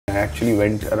actually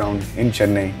went around in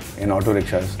Chennai in auto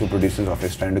rickshaws to producers'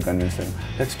 office trying to convince them,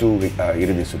 let's do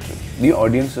Iridi Sutru. The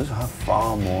audiences are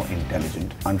far more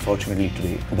intelligent, unfortunately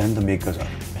today, than the makers are.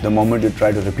 The moment you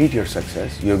try to repeat your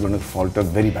success, you're going to falter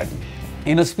very badly.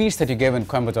 In a speech that you gave in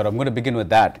Coimbatore, I'm going to begin with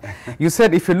that. You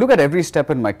said, if you look at every step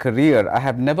in my career, I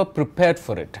have never prepared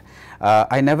for it.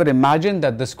 I never imagined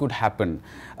that this could happen.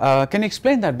 Can you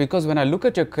explain that? Because when I look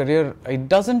at your career, it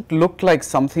doesn't look like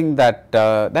something that,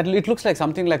 it looks like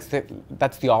something like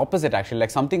that's the opposite actually,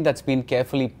 like something that's been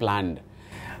carefully planned.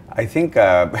 I think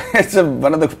it's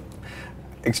one of the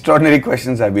extraordinary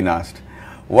questions I've been asked.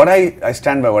 I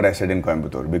stand by what I said in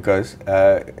Coimbatore, because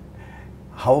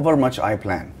however much I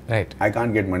plan, right, I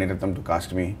can't get Mani Ratnam to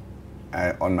cast me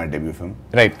on my debut film.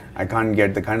 Right. I can't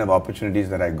get the kind of opportunities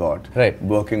that I got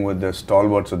working with the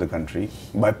stalwarts of the country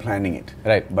by planning it,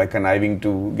 by conniving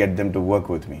to get them to work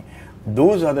with me.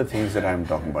 Those are the things that I'm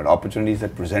talking about, opportunities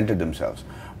that presented themselves.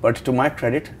 But to my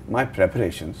credit, my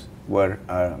preparations were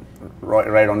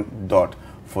right on dot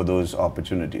for those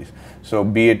opportunities. So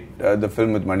be it the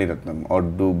film with Mani Ratnam, or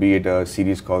be it a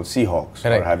series called Seahawks,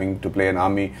 or having to play an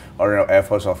army or an Air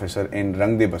Force officer in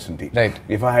Rang De Basanti. Right.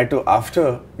 If I had to,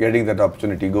 after getting that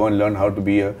opportunity, go and learn how to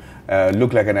be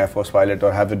look like an Air Force pilot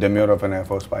or have the demure of an Air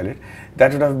Force pilot,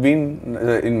 that would have been,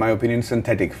 in my opinion,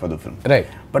 synthetic for the film. Right.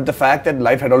 But the fact that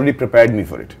life had already prepared me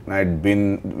for it. I had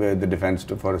been with the defense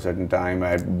for a certain time. I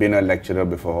had been a lecturer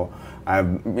before.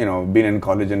 I've been in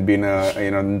college and been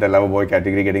in the lover boy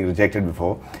category, getting rejected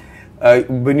before.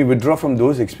 When you withdraw from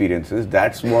those experiences,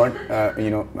 that's what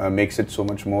makes it so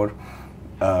much more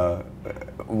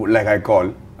like I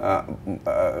call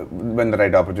when the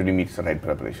right opportunity meets the right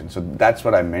preparation. So that's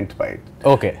what I meant by it.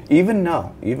 Okay. Even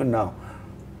now,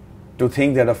 to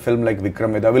think that a film like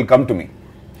Vikram Vedha will come to me,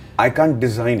 I can't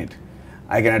design it.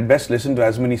 I can at best listen to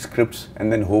as many scripts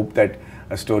and then hope that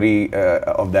a story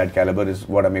of that caliber is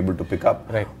what I'm able to pick up.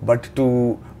 Right. But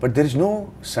there is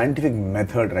no scientific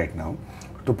method right now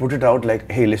to put it out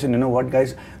like, hey, listen, you know what,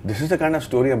 guys, this is the kind of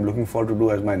story I'm looking forward to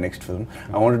do as my next film.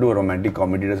 I want to do a romantic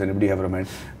comedy. Does anybody have a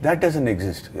romance? That doesn't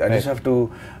exist. I just have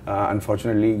to,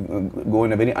 unfortunately, go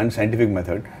in a very unscientific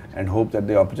method and hope that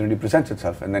the opportunity presents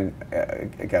itself and then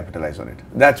capitalize on it.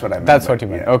 That's what I meant. That's what you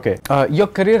meant. Yeah. Okay. Your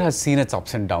career has seen its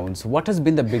ups and downs. What has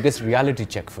been the biggest reality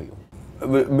check for you?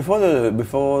 Before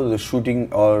the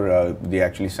shooting or the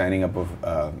actually signing up of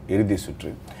Iridi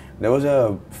Sutru, there was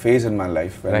a phase in my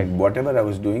life when whatever I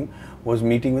was doing was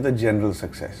meeting with a general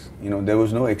success. There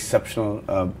was no exceptional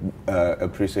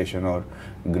appreciation or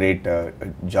great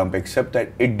jump, except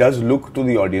that it does look to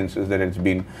the audiences that it's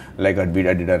been like I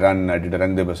did a Rang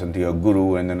De Basanti, a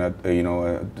Guru, and then a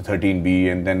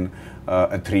 13B, and then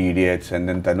a 3 Idiots, and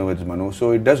then Tanu It's Manu. So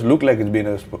it does look like it's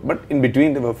been but in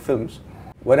between there were films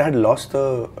where I had lost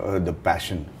the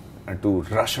passion to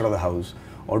rush out of the house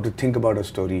or to think about a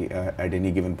story at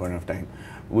any given point of time,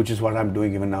 which is what I'm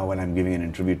doing even now when I'm giving an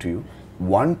interview to you.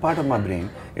 One part of my brain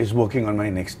is working on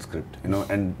my next script,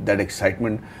 and that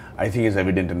excitement, I think, is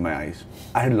evident in my eyes.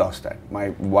 I had lost that. My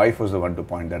wife was the one to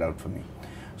point that out for me.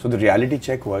 So the reality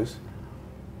check was,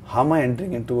 how am I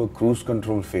entering into a cruise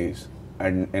control phase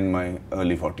in my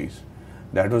early 40s?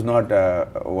 That was not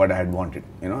what I had wanted,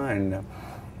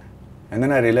 and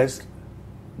then I realized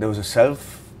there was a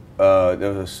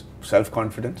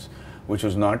self-confidence which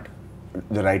was not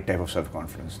the right type of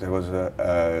self-confidence. There's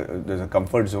a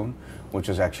comfort zone which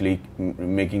was actually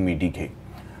making me decay.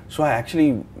 So I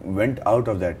actually went out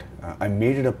of that. I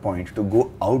made it a point to go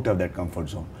out of that comfort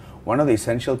zone. One of the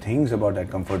essential things about that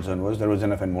comfort zone was there was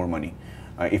enough and more money.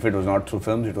 If it was not through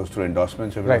films, it was through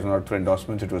endorsements. If it was not through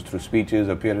endorsements, it was through speeches,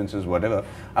 appearances, whatever.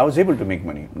 I was able to make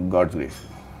money, God's grace.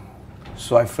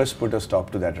 So I first put a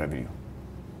stop to that revenue.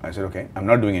 I said, okay, I'm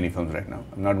not doing any films right now.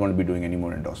 I'm not going to be doing any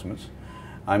more endorsements.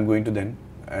 I'm going to then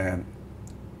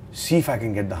see if I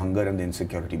can get the hunger and the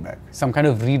insecurity back. Some kind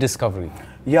of rediscovery.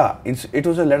 Yeah, it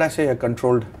was let us say, a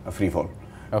controlled free fall.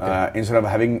 Okay. Instead of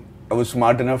I was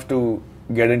smart enough to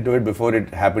get into it before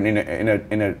it happened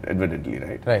inadvertently,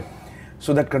 right? Right.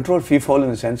 So that controlled free fall,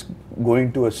 in a sense,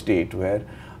 going to a state where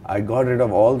I got rid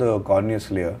of all the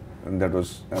corneous layer that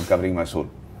was covering my soul.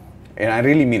 And I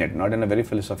really mean it, not in a very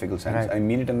philosophical sense. I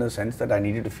mean it in the sense that I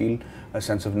needed to feel a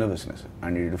sense of nervousness. I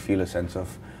needed to feel a sense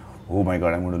of, oh my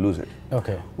God, I'm going to lose it.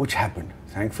 Okay. Which happened.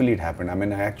 Thankfully, it happened. I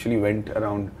mean, I actually went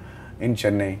around in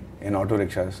Chennai in auto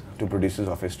rickshaws to producers'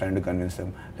 office trying to convince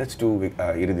them, let's do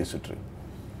Iridi Sutru.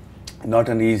 Not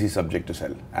an easy subject to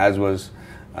sell, as was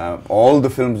all the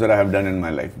films that I have done in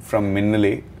my life, from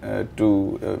Minnale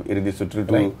to Iridi Sutru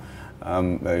to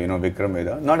Vikram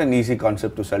Vedha. Not an easy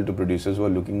concept to sell to producers who are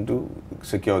looking to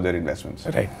secure their investments.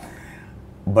 Right.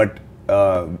 But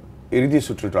Iridhi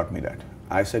Sutru taught me that.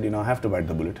 I said, I have to bite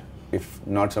the bullet. If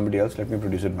not somebody else, let me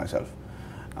produce it myself.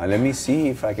 Let me see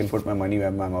if I can put my money where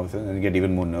my mouth is and get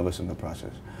even more nervous in the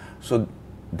process. So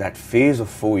that phase of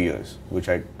 4 years, which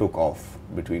I took off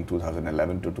between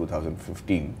 2011 to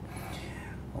 2015,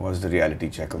 was the reality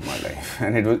check of my life.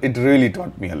 And it really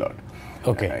taught me a lot.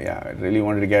 Okay. I really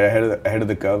wanted to get ahead of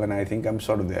the curve, and I think I'm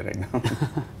sort of there right now.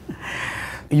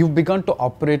 You've begun to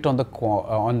operate on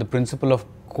the principle of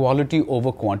quality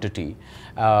over quantity,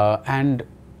 and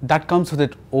that comes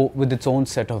with its own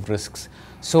set of risks.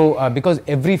 So, because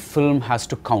every film has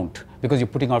to count, because you're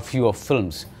putting out fewer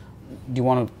films, do you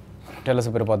want to tell us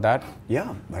a bit about that?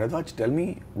 Yeah, Bharadwaj, tell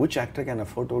me, which actor can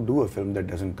afford to do a film that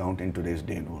doesn't count in today's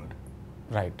day and world?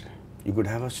 Right. You could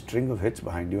have a string of hits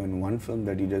behind you and one film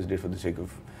that you just did for the sake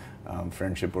of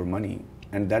friendship or money,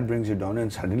 and that brings you down,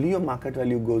 and suddenly your market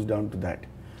value goes down to that.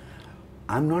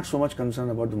 I'm not so much concerned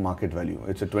about the market value.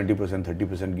 It's a 20%,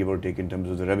 30% give or take in terms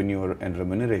of the revenue and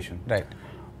remuneration. Right.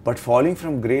 But falling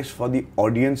from grace for the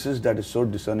audiences that is so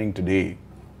discerning today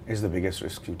is the biggest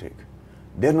risk you take.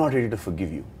 They're not ready to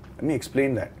forgive you. Let me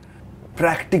explain that.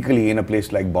 Practically in a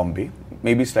place like Bombay,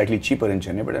 maybe slightly cheaper in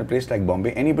Chennai, but in a place like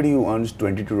Bombay, anybody who earns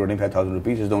 20 to 25,000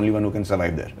 rupees is the only one who can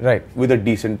survive there. Right. With a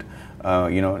decent,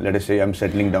 let us say I'm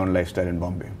settling down lifestyle in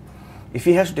Bombay. If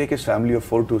he has to take his family of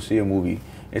 4 to see a movie,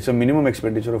 it's a minimum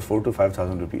expenditure of 4 to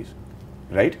 5,000 rupees,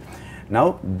 right?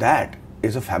 Now that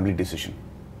is a family decision.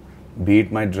 Be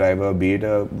it my driver, be it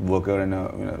a worker in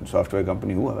a software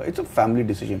company, whoever, it's a family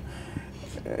decision.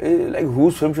 Like,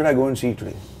 whose film should I go and see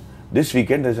today? This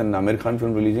weekend there's an Amir Khan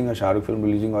film releasing, a Shah Rukh film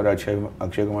releasing, or a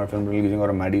Akshay Kumar film releasing, or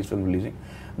a Maddie's film releasing.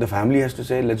 The family has to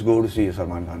say, let's go to see a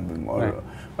Salman Khan film or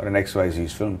an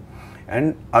XYZ's film.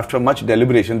 And after much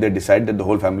deliberation, they decide that the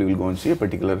whole family will go and see a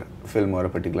particular film or a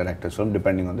particular actor's film,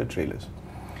 depending on the trailers.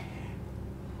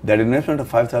 That investment of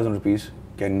 5,000 rupees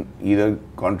can either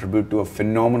contribute to a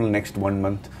phenomenal next 1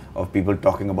 month of people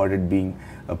talking about it being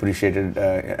appreciated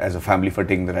as a family for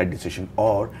taking the right decision,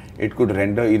 or it could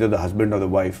render either the husband or the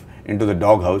wife into the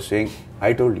doghouse saying,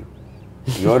 I told you,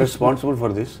 you're responsible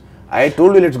for this. I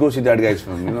told you, let's go see that guy's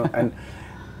film, and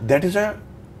that is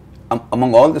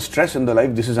among all the stress in the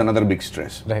life, this is another big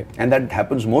stress. Right. And that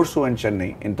happens more so in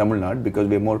Chennai, in Tamil Nadu, because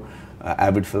we're more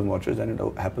avid film watchers, and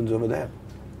it happens over there.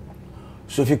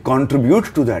 So if you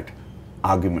contribute to that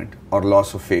argument or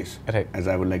loss of face, right, as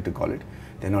I would like to call it,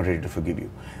 they're not ready to forgive you.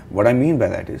 What I mean by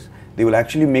that is, they will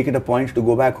actually make it a point to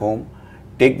go back home,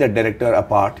 take that director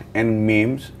apart in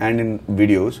memes and in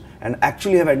videos, and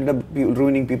actually have ended up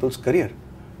ruining people's career.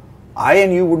 I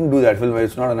and you wouldn't do that film.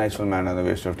 It's not a nice film and a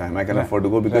waste of time. I can afford to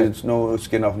go because it's no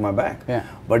skin off my back. Yeah.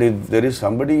 But if there is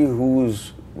somebody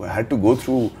who's had to go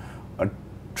through a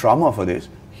trauma for this,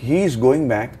 he's going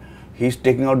back, he's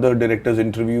taking out the director's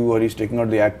interview, or he's taking out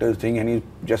the actor's thing, and he's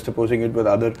juxtaposing it with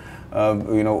other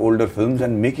older films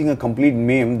and making a complete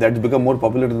meme that's become more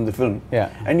popular than the film. Yeah.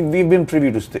 And we've been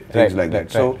privy to things like that.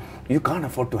 Right. So you can't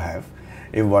afford to have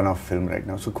a one-off film right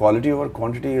now. So quality over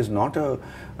quantity is not a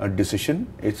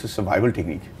decision, it's a survival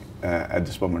technique at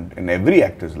this moment in every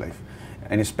actor's life.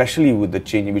 And especially with the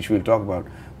changing, which we'll talk about,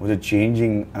 with the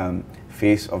changing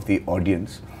face of the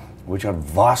audience, which are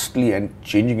vastly and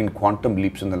changing in quantum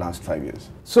leaps in the last 5 years.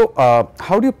 So,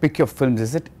 how do you pick your films?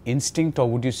 Is it instinct, or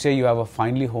would you say you have a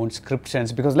finely honed script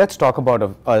sense? Because let's talk about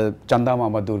Chanda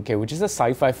Mama Durke, which is a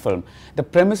sci-fi film. The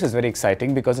premise is very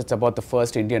exciting because it's about the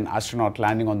first Indian astronaut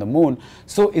landing on the moon.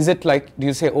 So, is it like, do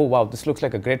you say, oh wow, this looks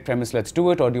like a great premise, let's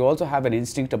do it? Or do you also have an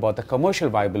instinct about the commercial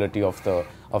viability of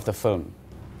the film?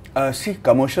 See,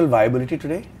 commercial viability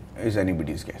today is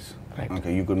anybody's guess. Right.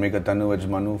 Okay, you could make a Tanu Vaj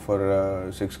Manu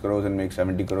for 6 crores and make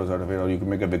 70 crores out of it, or you could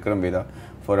make a Vikram Veda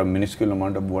for a minuscule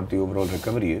amount of what the overall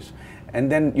recovery is.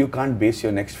 And then you can't base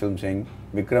your next film saying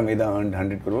Vikram Veda earned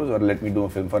 100 crores or let me do a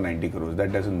film for 90 crores.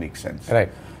 That doesn't make sense. Right.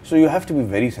 So you have to be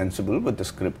very sensible with the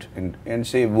script and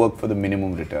say work for the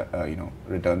minimum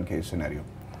return case scenario.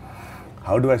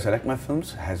 How do I select my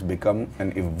films has become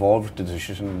an evolved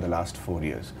decision in the last 4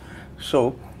 years.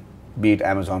 So, be it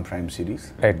Amazon Prime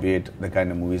series, right, be it the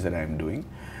kind of movies that I am doing,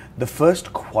 the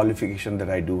first qualification that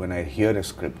I do when I hear a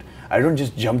script, I don't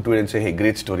just jump to it and say, hey,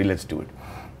 great story, let's do it.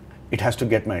 It has to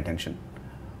get my attention.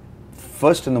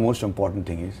 First and the most important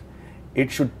thing is,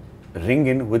 it should ring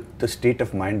in with the state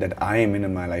of mind that I am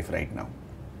in my life right now.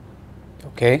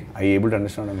 Okay. Are you able to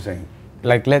understand what I'm saying?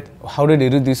 Like, how did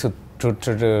Iridhi Sutru?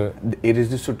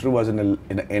 Iridhi Sutru was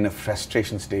in a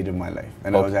frustration stage of my life,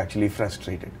 and I was actually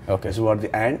frustrated. Okay. This is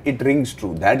and it rings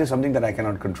true. That is something that I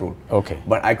cannot control. Okay.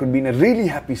 But I could be in a really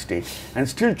happy state and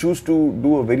still choose to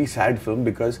do a very sad film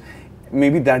because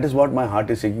maybe that is what my heart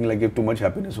is seeking. Like, if too much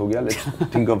happiness ho gaya, let's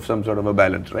think of some sort of a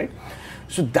balance, right?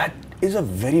 So that is a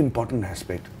very important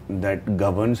aspect that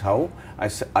governs how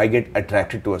I get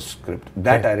attracted to a script.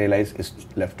 That I realize is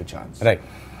left to chance. Right.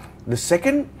 The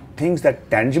second things that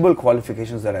tangible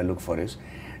qualifications that I look for is,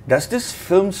 does this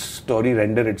film's story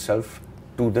render itself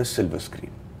to the silver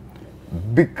screen?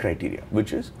 Big criteria,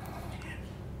 which is,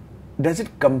 does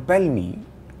it compel me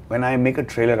when I make a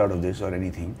trailer out of this or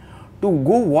anything to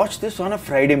go watch this on a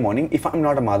Friday morning if I'm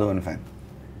not a Madhavan fan?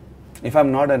 If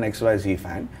I'm not an XYZ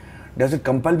fan, does it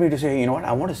compel me to say, you know what,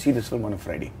 I want to see this film on a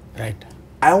Friday? Right.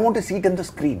 I want to see it on the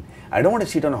screen. I don't want to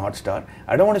see it on a Hotstar.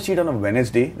 I don't want to see it on a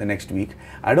Wednesday the next week.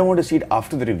 I don't want to see it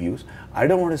after the reviews. I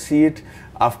don't want to see it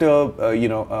after,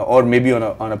 or maybe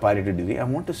on a pirated DVD. I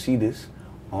want to see this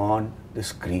on the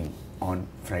screen on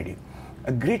Friday.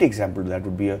 A great example of that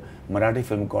would be a Marathi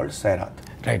film called Sairat.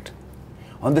 Right.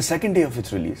 On the second day of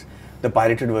its release, the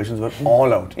pirated versions were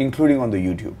all out, including on the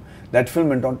YouTube. That film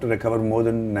went on to recover more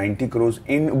than 90 crores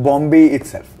in Bombay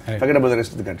itself. Right. Forget about the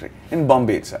rest of the country. In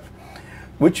Bombay itself.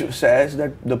 Which says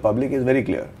that the public is very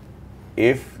clear.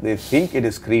 If they think it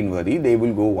is screen worthy, they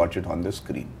will go watch it on the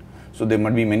screen. So there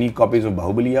might be many copies of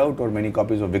Bahubali out or many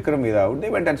copies of Vikram Vedha out.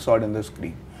 They went and saw it on the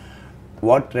screen.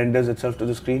 What renders itself to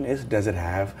the screen is, does it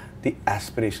have the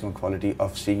aspirational quality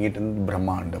of seeing it in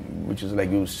Brahmandam, which is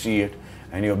like you see it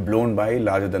and you're blown by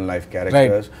larger than life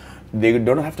characters. Right. They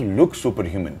don't have to look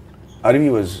superhuman.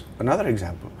 Arvi was another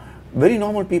example. Very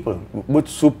normal people with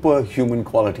superhuman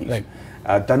qualities. Right.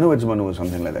 Tanu Manu was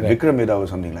something like that. Right. Vikram Vedha was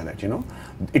something like that. You know,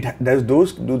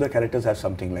 do the characters have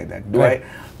something like that?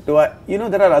 Do I? You know,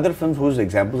 there are other films whose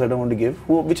examples I don't want to give,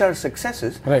 which are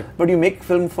successes. Right. But you make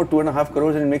film for 2.5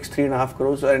 crores and it makes 3.5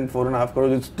 crores and 4.5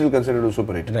 crores. It's still considered a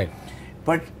super hit. Right.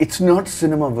 But it's not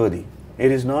cinema worthy.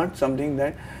 It is not something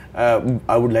that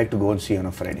I would like to go and see on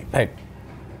a Friday. Right.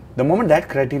 The moment that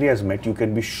criteria is met, you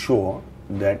can be sure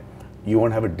that you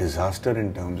won't have a disaster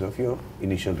in terms of your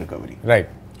initial recovery. Right.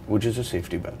 Which is a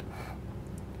safety belt.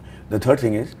 The third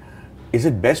thing is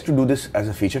it best to do this as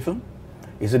a feature film?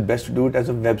 Is it best to do it as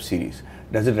a web series?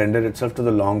 Does it render itself to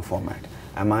the long format?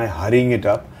 Am I hurrying it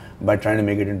up by trying to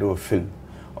make it into a film?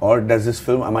 Or does this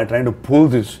film, am I trying to pull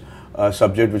this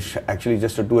subject, which actually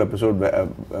just a 2-episode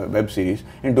web series,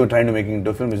 into trying to make it into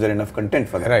a film? Is there enough content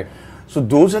for that? Right. So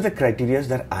those are the criteria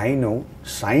that I know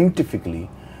scientifically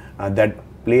that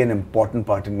play an important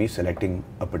part in me selecting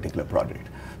a particular project.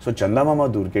 So Chanda Mama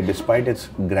Durke, despite its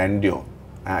grandeur,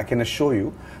 I can assure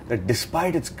you that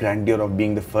despite its grandeur of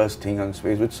being the first thing on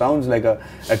space, which sounds like a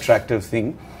attractive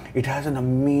thing, it has an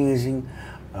amazing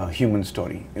human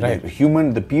story. Right.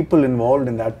 The people involved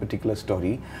in that particular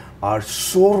story are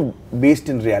so based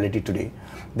in reality today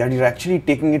that you're actually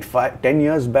taking it 10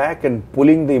 years back and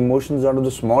pulling the emotions out of the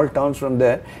small towns from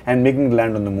there and making it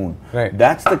land on the moon. Right.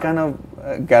 That's the kind of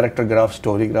character graph,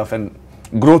 story graph and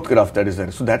growth graph that is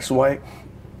there. So that's why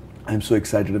I'm so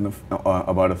excited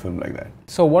about a film like that.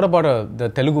 So what about the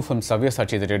Telugu film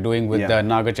Sabyasachi that you're doing with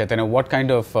Naga Chaitanya? What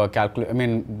kind of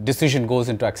decision goes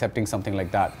into accepting something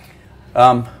like that?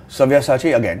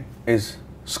 Sabyasachi again is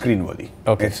screen worthy.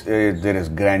 Okay. There is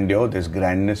grandeur, there's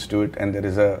grandness to it, and there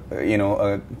is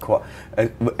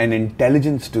an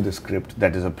intelligence to the script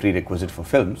that is a prerequisite for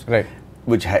films, right?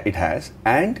 Which it has,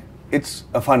 and it's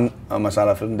a fun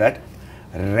masala film that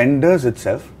renders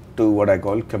itself to what I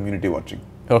call community watching.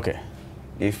 Okay.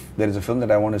 If there is a film that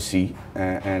I want to see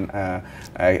and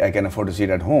I can afford to see it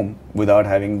at home without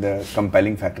having the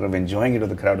compelling factor of enjoying it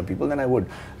with a crowd of people, then I would.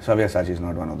 Sabyasachi is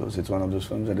not one of those. It's one of those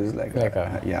films that is like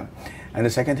yeah. And the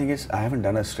second thing is, I haven't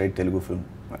done a straight Telugu film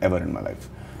ever in my life.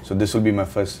 So this will be my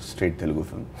first straight Telugu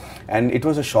film. And it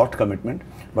was a short commitment,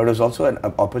 but it was also an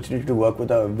opportunity to work with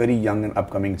a very young and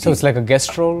upcoming team. So it's like a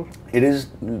guest role? It is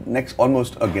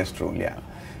almost a guest role, yeah.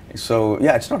 So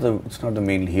yeah, it's not the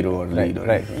main hero or lead or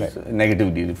anything. It's a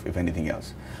negative lead if anything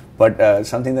else, but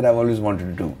something that I've always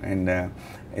wanted to do, and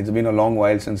it's been a long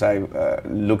while since I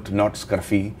looked not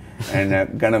scruffy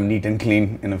and kind of neat and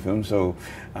clean in a film. So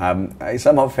I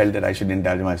somehow felt that I should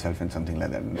indulge myself in something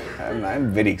like that, and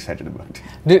I'm very excited about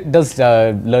it. Does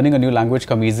learning a new language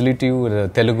come easily to you,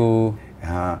 Telugu?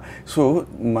 So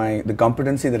the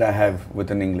competency that I have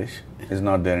within English is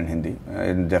not there in Hindi,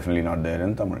 and definitely not there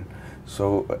in Tamil.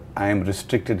 So I am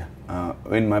restricted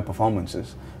in my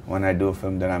performances when I do a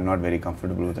film that I'm not very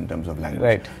comfortable with in terms of language.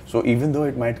 Right. So even though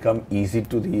it might come easy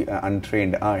to the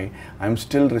untrained eye, I'm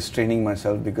still restraining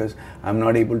myself because I'm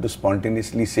not able to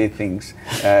spontaneously say things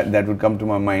that would come to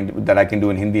my mind that I can do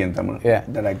in Hindi and Tamil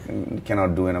that I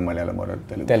cannot do in a Malayalam or a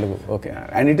Telugu. Telugu, okay.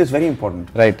 And it is very important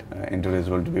in today's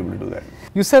world to be able to do that.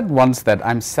 You said once that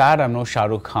I'm sad I'm no Shah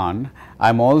Rukh Khan.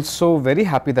 I'm also very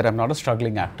happy that I'm not a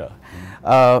struggling actor.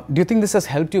 Do you think this has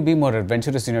helped you be more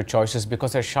adventurous in your choices?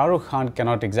 Because as Shah Rukh Khan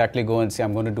cannot exactly go and say,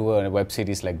 I'm going to do a web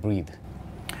series like Breathe.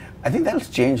 I think that'll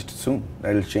change soon.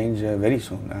 That'll change very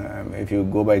soon. If you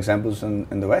go by examples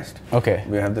in the West, okay,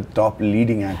 we have the top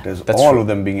leading actors, That's all true. of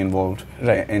them being involved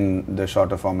in the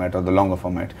shorter format or the longer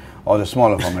format or the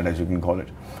smaller format, as you can call it.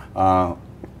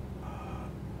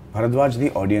 Bharadwaj,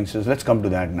 the audiences, let's come to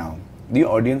that now. The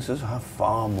audiences are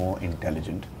far more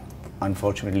intelligent,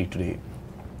 unfortunately today,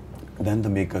 than the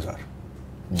makers are,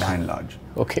 by and large.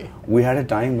 Okay. We had a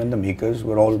time when the makers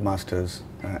were all masters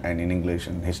and in English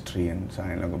and history and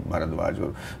science, like Bharadwaj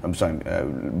or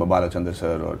Balachandra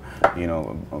sir or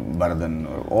Bharadan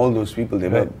or all those people. They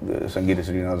were Sangeeta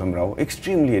Srinivasam Rao,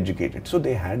 extremely educated. So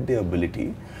they had the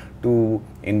ability to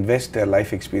invest their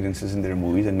life experiences in their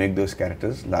movies and make those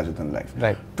characters larger than life.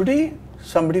 Right. Today,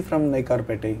 somebody from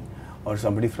Naikarpete or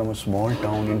somebody from a small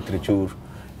town in Trichur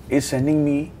is sending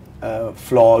me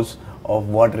flaws of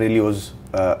what really was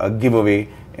a giveaway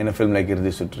in a film like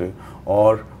Irdi Sutre,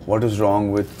 or what is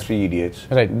wrong with Three Idiots.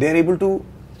 Right. They're able to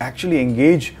actually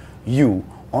engage you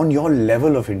on your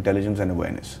level of intelligence and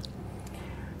awareness.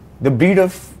 The breed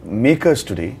of makers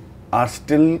today are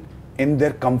still in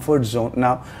their comfort zone.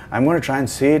 Now, I'm going to try and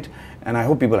say it, and I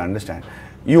hope people understand.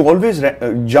 You always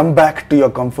jump back to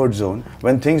your comfort zone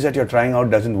when things that you're trying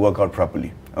out doesn't work out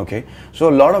properly. Okay, so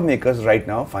a lot of makers right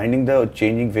now, finding the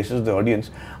changing faces of the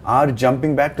audience, are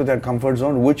jumping back to their comfort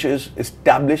zone, which is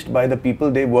established by the people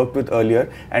they worked with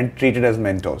earlier and treated as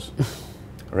mentors.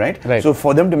 Right? So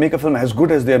for them to make a film as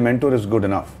good as their mentor is good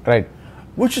enough. Right.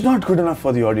 Which is not good enough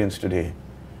for the audience today.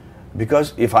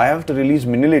 Because if I have to release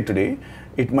Minile today,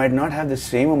 it might not have the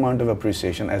same amount of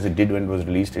appreciation as it did when it was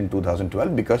released in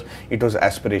 2012, because it was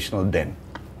aspirational then.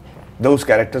 Those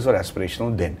characters were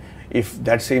aspirational then. If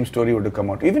that same story were to come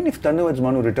out, even if Tannu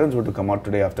Manu Returns were to come out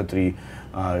today after three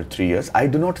years, I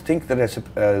do not think the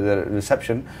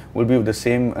reception will be with the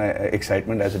same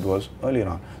excitement as it was earlier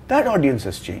on. That audience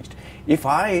has changed. If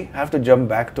I have to jump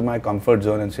back to my comfort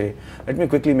zone and say, let me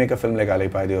quickly make a film like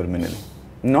Alai Paide or Minile,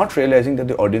 not realizing that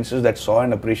the audiences that saw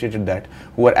and appreciated that,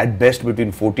 who were at best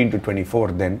between 14 to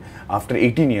 24 then, after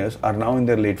 18 years, are now in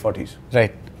their late 40s.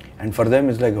 Right. And for them,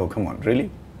 it's like, oh, come on, really?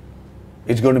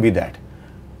 It's going to be that.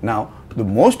 Now, the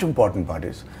most important part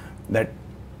is that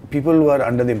people who are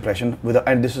under the impression,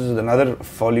 and this is another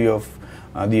folly of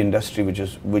the industry,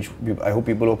 which I hope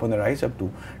people open their eyes up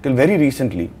to. Till very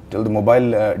recently, till the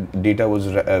mobile data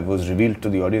was revealed to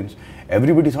the audience,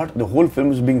 everybody thought the whole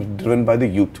film is being driven by the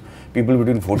youth. People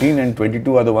between 14 and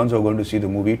 22 are the ones who are going to see the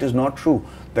movie. It is not true.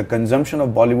 The consumption of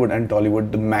Bollywood and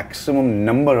Tollywood, the maximum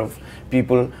number of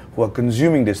people who are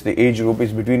consuming this, the age group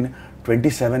is between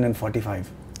 27 and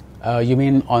 45. You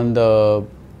mean on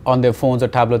their phones or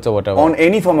tablets or whatever? On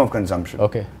any form of consumption.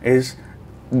 Okay. Is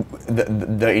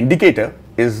the indicator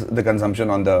is the consumption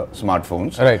on the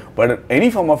smartphones. Right. But any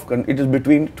form of it is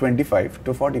between 25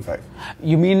 to 45.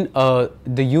 You mean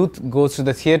the youth goes to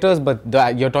the theaters, but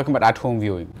you're talking about at-home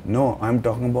viewing? No, I'm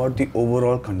talking about the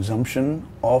overall consumption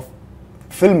of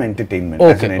film entertainment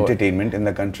as an entertainment in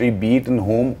the country, be it in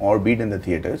home or be it in the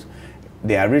theaters.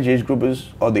 The average age group is,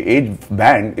 or the age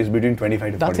band is between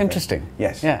 25 to 45. That's interesting.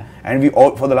 Yes. Yeah. And we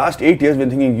all, for the last 8 years, been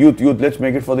thinking youth, let's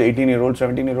make it for the 18-year-old,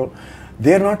 17-year-old.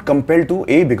 They're not compelled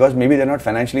to, because maybe they're not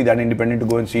financially that independent to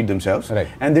go and see it themselves. Right.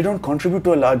 And they don't contribute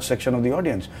to a large section of the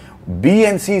audience. B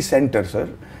and C Center, sir,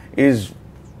 is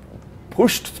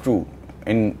pushed through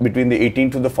in between the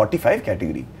 18 to the 45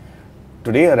 category.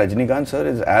 Today, Rajinikanth sir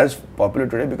is as popular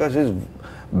today because his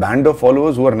band of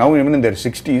followers who are now even in their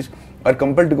 60s are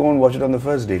compelled to go and watch it on the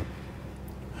first day.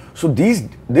 So this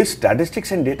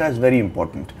statistics and data is very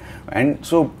important. And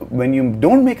so when you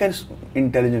don't make us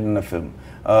intelligent in a film,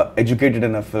 educated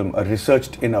in a film,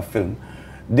 researched in a film,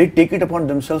 they take it upon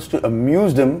themselves to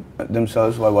amuse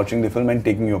themselves while watching the film and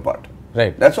taking you apart.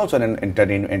 Right. That's also an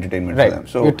entertainment for them.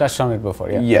 So you touched on it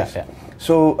before. Yeah. Yes. Yeah.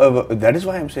 So that is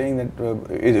why I'm saying that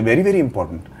it's very, very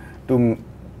important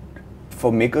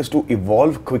for makers to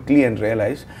evolve quickly and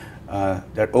realize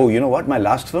that, oh, you know what, my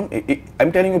last film,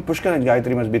 I'm telling you, Pushkar and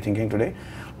Gayatri must be thinking today,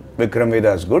 Vikram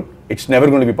Veda is good, it's never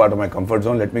going to be part of my comfort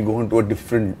zone, let me go into a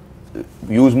different,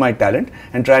 use my talent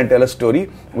and try and tell a story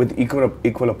with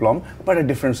equal aplomb, but a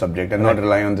different subject and not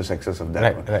rely on the success of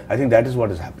that one. Right. I think that is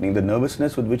what is happening. The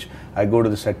nervousness with which I go to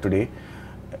the set today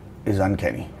is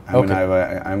uncanny. I mean,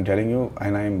 I'm telling you,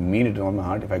 and I mean it in all my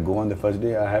heart, if I go on the first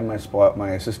day, I have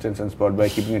my assistants and spot by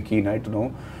keeping a keen eye to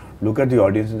know, look at the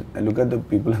audience and look at the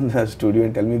people in the studio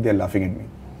and tell me if they're laughing at me,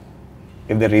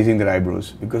 if they're raising their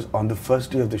eyebrows. Because on the first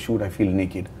day of the shoot, I feel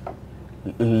naked.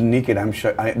 I'm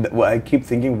sure. I keep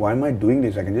thinking, why am I doing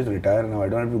this? I can just retire now. I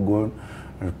don't have to go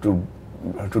to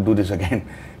to do this again.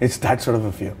 It's that sort of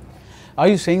a fear. Are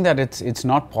you saying that it's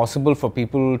not possible for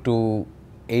people to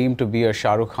aim to be a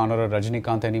Shah Rukh Khan or a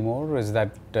Rajinikanth anymore? Is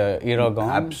that era gone?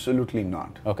 Absolutely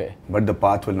not. Okay. But the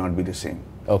path will not be the same.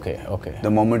 Okay, okay.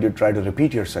 The moment you try to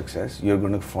repeat your success, you're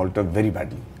going to falter very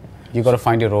badly. You got to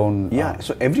find your own. Yeah.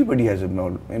 So everybody has a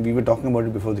model, and we were talking about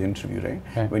it before the interview,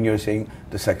 right? When you were saying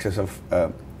the success of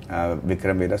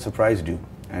Vikram Vedha surprised you,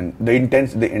 and the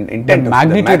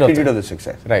magnitude of the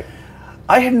success. Right.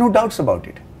 I had no doubts about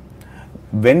it.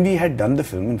 When we had done the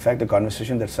film, in fact, the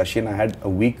conversation that Sashi and I had a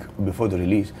week before the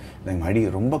release, like, "Madi,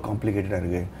 romba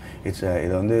complicated. It's I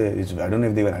don't know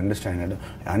if they will understand.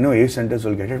 I know A centers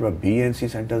will get it, but B and C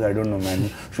centers, I don't know, man.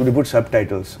 Should we put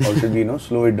subtitles or should we,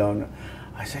 slow it down?"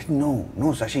 I said, no,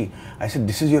 Sashi. I said,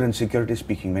 this is your insecurity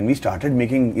speaking. When we started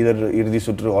making either Irdi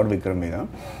Sutru or Vikram Vedha,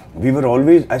 we were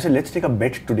always, I said, let's take a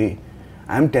bet today.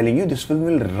 I'm telling you, this film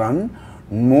will run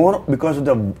more because of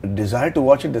the desire to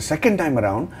watch it the second time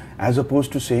around, as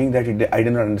opposed to saying that I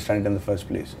did not understand it in the first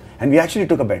place. And we actually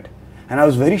took a bet. And I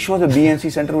was very sure the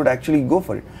BNC Center would actually go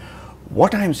for it.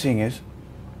 What I'm saying is,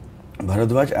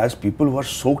 Bharadwaj, as people who are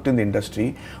soaked in the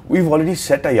industry, we've already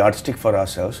set a yardstick for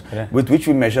ourselves with which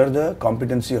we measure the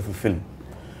competency of a film.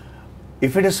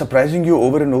 If it is surprising you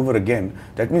over and over again,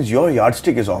 that means your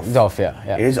yardstick is off. It's off,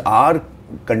 yeah. It is our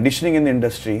conditioning in the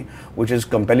industry which is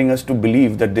compelling us to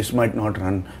believe that this might not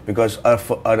run because our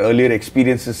earlier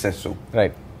experiences says so.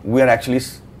 Right. We are actually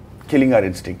killing our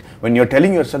instinct. When you're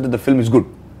telling yourself that the film is good,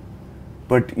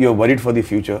 but you're worried for the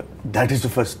future, that is the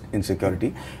first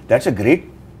insecurity. That's a great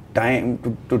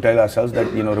time to tell ourselves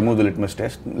that, remove the litmus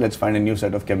test, let's find a new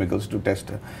set of chemicals to test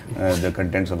the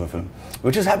contents of a film,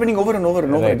 which is happening over and over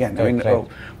and over again.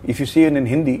 If you see it in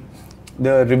Hindi,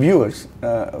 the reviewers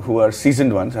who are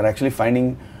seasoned ones are actually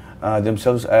finding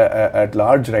themselves at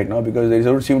large right now because they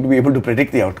don't seem to be able to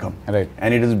predict the outcome. Right.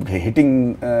 And it is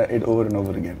hitting it over and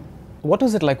over again. What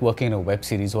was it like working in a web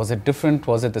series? Was it different?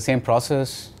 Was it the same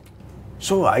process?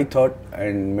 So I thought,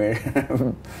 and made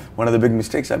one of the big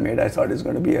mistakes I made, I thought it's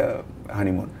going to be a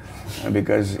honeymoon.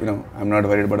 Because, I'm not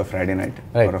worried about a Friday night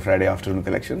or a Friday afternoon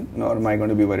collection, nor am I going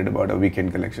to be worried about a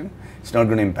weekend collection. It's not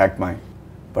going to impact mine.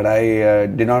 But I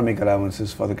did not make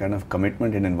allowances for the kind of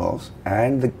commitment it involves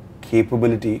and the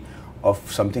capability of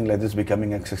something like this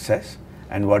becoming a success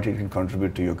and what it can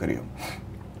contribute to your career.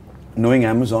 Knowing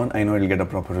Amazon, I know it'll get a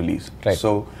proper release. Right.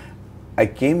 So I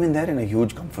came in there in a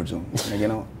huge comfort zone.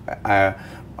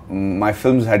 My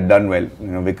films had done well.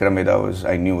 Vikram Vedha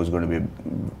I knew was going to be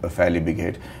a fairly big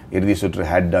hit. Irdi Sutra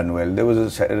had done well. There was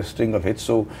a string of hits,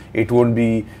 so it won't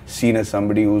be seen as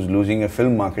somebody who's losing a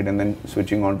film market and then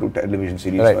switching on to television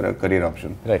series for a career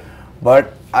option. Right.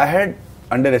 But I had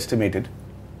underestimated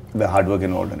the hard work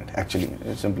involved in it, actually,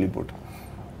 simply put.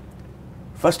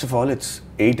 First of all, it's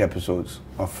 8 episodes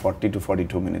of 40 to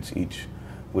 42 minutes each,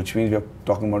 which means we're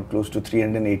talking about close to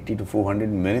 380 to 400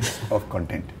 minutes of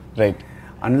content. Right.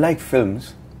 Unlike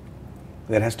films,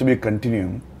 there has to be a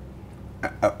continuum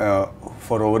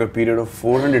for over a period of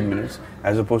 400 minutes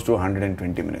as opposed to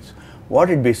 120 minutes. What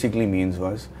it basically means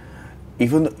was,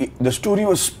 even the story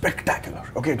was spectacular,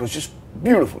 okay, it was just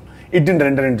beautiful. It didn't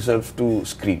render itself to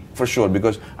screen, for sure,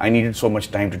 because I needed so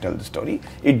much time to tell the story.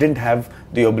 It didn't have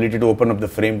the ability to open up the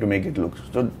frame to make it look.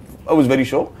 So I was very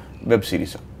sure, web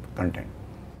series content.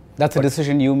 That's a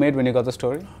decision you made when you got the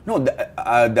story? No,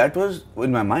 that was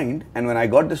in my mind, and when I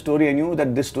got the story, I knew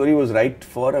that this story was right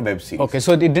for a web series. Okay,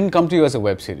 so it didn't come to you as a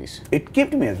web series? It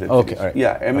came to me as a web series. Okay, all right.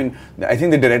 Yeah, I mean, I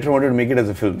think the director wanted to make it as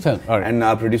a film. All right. And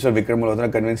our producer Vikram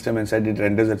Malhotra convinced him and said it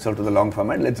renders itself to the long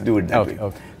format, let's do it that way.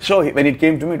 Okay. So when it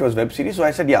came to me, it was web series, so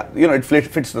I said, yeah, it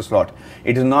fits the slot.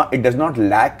 It does not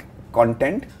lack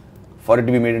content for it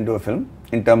to be made into a film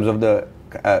in terms of the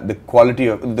quantity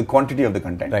of the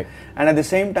content, right. And at the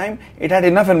same time, it had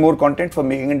enough and more content for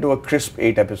making into a crisp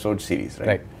 8-episode series,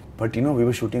 right? But we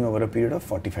were shooting over a period of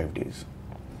 45 days,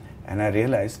 and I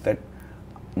realized that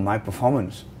my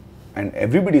performance and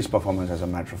everybody's performance, as a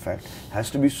matter of fact,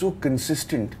 has to be so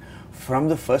consistent from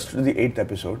the first to the 8th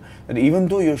episode that even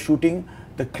though you're shooting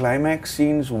the climax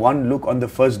scenes one look on the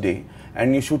first day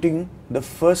and you're shooting the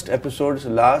first episode's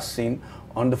last scene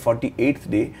on the 48th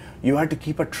day, you had to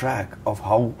keep a track of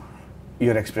how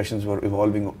your expressions were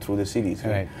evolving through the series.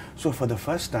 Right? So for the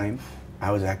first time,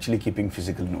 I was actually keeping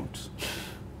physical notes.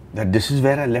 That this is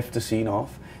where I left the scene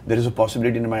off. There is a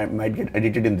possibility that I might get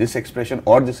edited in this expression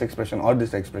or this expression or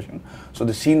this expression. So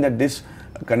the scene that this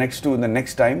connects to in the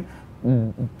next time,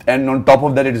 and on top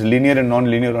of that it is linear and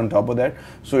non-linear on top of that.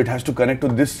 So it has to connect to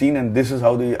this scene, and this is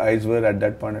how the eyes were at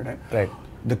that point in time. Right.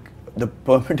 The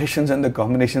permutations and the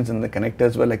combinations and the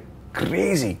connectors were like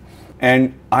crazy,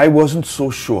 and I wasn't so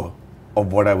sure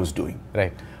of what I was doing.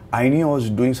 Right. I knew I was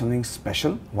doing something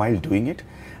special while doing it.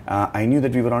 I knew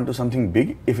that we were onto something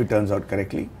big if it turns out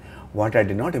correctly. What I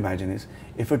did not imagine is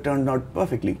if it turned out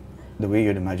perfectly, the way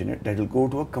you'd imagine it, that will go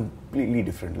to a completely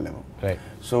different level. Right.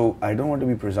 So I don't want to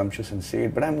be presumptuous and say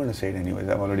it, but I'm going to say it anyways.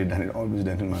 I've already done it, always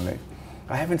done it in my life.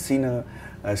 I haven't seen a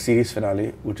series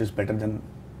finale which is better than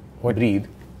Breathe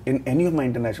in any of my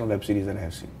international web series that I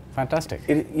have seen. Fantastic.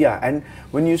 Yeah, and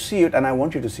when you see it, and I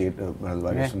want you to see it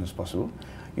as soon as possible,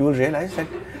 you will realize that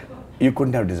you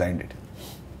couldn't have designed it.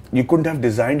 You couldn't have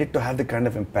designed it to have the kind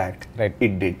of impact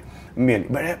it did. Merely,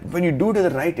 but when you do it with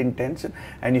the right intent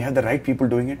and you have the right people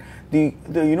doing it,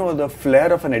 the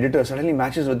flair of an editor suddenly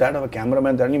matches with that of a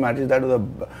cameraman, suddenly matches that with a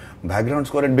background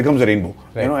score, and becomes a rainbow.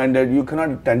 Right. And you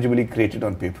cannot tangibly create it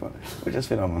on paper, which is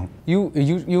phenomenal.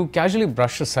 You casually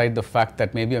brush aside the fact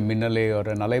that maybe a Minnale or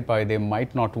an Alaipai, they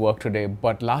might not work today,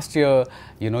 but last year,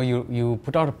 you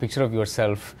put out a picture of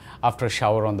yourself after a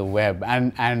shower on the web,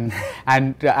 and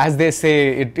as they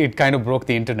say, it kind of broke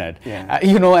the internet. Yeah.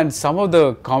 And some of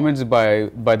the comments by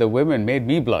the women made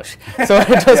me blush. So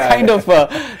it was kind of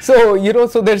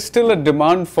so there's still a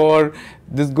demand for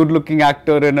this good-looking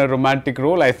actor in a romantic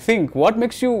role. I think what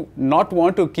makes you not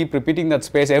want to keep repeating that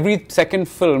space every second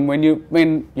film when you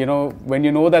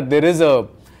know that there is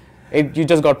you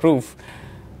just got proof.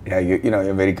 Yeah,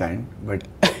 you're very kind, but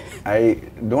I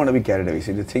don't want to be carried away.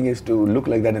 See, the thing is, to look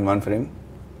like that in one frame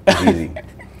is easy.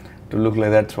 To look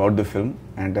like that throughout the film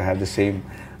and to have the same,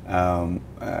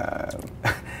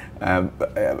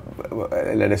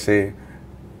 let us say,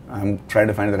 I'm trying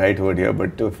to find the right word here,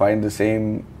 but to find the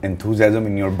same enthusiasm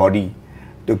in your body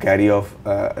to carry off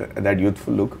that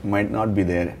youthful look might not be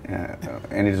there,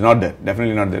 and it's not there,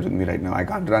 definitely not there with me right now. I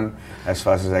can't run as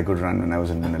fast as I could run when I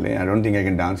was in Minnale. I don't think I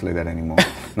can dance like that anymore.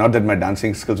 Not that my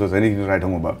dancing skills was anything to write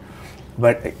home about,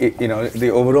 but the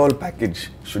overall package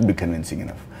should be convincing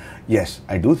enough. Yes,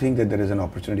 I do think that there is an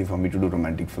opportunity for me to do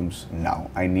romantic films now.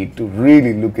 I need to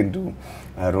really look into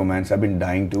romance. I've been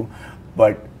dying to,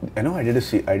 but I did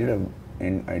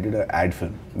an ad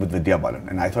film with Vidya Balan,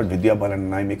 and I thought Vidya Balan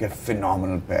and I make a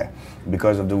phenomenal pair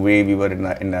because of the way we were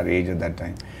in our age at that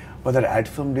time. But that ad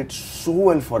film did so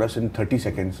well for us in 30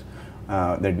 seconds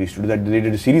that we used to do that. They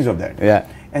did a series of that. Yeah.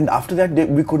 And after that,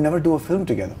 we could never do a film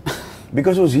together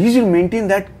because it was easy to maintain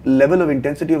that level of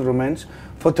intensity of romance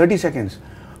for 30 seconds.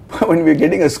 When we were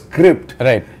getting a script,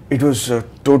 right, it was a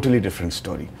totally different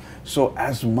story. So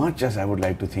as much as I would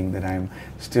like to think that I'm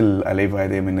still Alaipai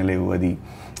Minnale Uvadi,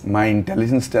 my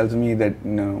intelligence tells me that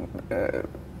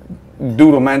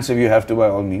do romance if you have to, by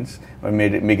all means, or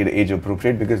make it age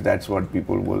appropriate, because that's what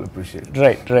people will appreciate.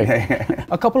 Right.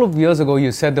 A couple of years ago,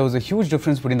 you said there was a huge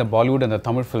difference between the Bollywood and the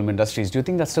Tamil film industries. Do you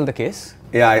think that's still the case?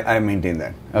 Yeah, I maintain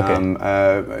that. Okay.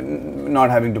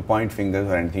 Not having to point fingers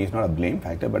or anything, it's not a blame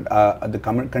factor, but the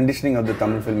conditioning of the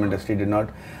Tamil film industry did not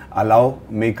allow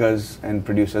makers and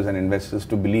producers and investors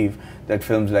to believe that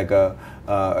films like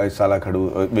Sala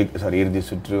Khadu, Irdi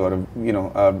Sutru, or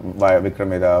Vikram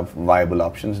Vedha viable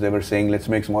options. They were saying, let's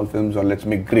make small films or let's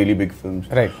make really big films.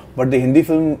 Right. But the Hindi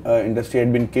film industry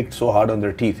had been kicked so hard on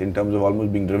their teeth in terms of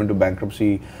almost being driven to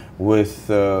bankruptcy with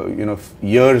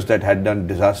years that had done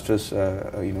disastrous,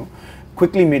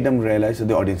 quickly made them realize that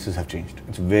the audiences have changed.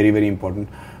 It's very, very important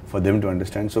for them to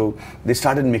understand. So they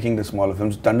started making the smaller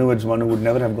films. Tanuvaj's one would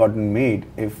never have gotten made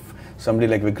if somebody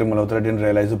like Vikram Malhotra didn't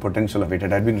realize the potential of it.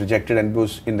 It had been rejected and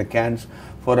was in the cans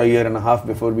for a year and a half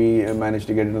before we managed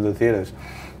to get into the theatres.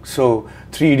 So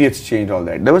Three Idiots changed all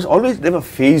that. There were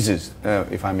phases,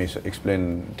 if I may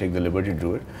explain, take the liberty to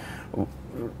do it.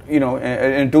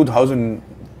 In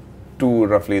 2002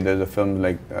 roughly, there's a film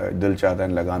like Dil Chahta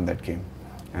and Lagan that came.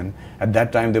 And at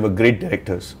that time, there were great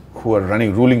directors who were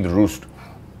ruling the roost.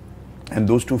 And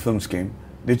those two films came.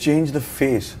 They changed the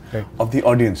face of the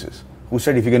audiences, who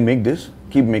said, if you can make this,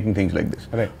 keep making things like this.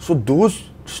 Right. So those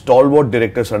stalwart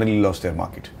directors suddenly lost their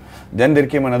market. Then there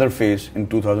came another phase in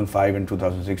 2005 and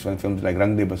 2006 when films like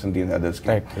Rang De Basanti and others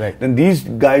came. Right. Then these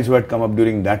guys who had come up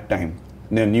during that time,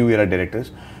 the new era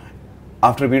directors,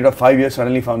 after a period of 5 years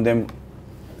suddenly found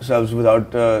themselves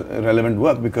without relevant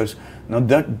work, because now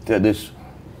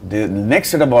the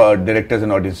next set of directors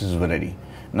and audiences were ready.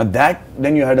 Now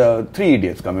then you had Three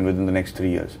Idiots come in within the next 3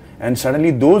 years, and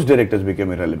suddenly those directors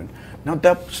became irrelevant. Now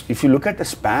if you look at the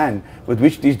span with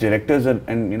which these directors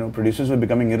and producers were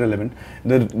becoming irrelevant,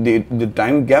 the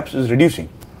time gaps is reducing,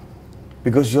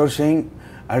 because you're saying,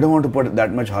 I don't want to put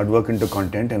that much hard work into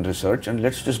content and research, and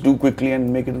let's just do quickly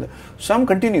and make it. Some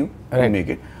continue and make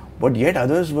it, but yet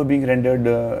others were being rendered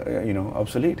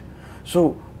obsolete.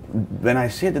 So when I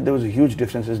say that there was a huge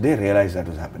difference, they realized that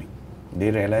was happening. They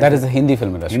realized that is the Hindi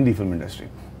film industry. Hindi film industry.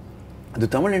 the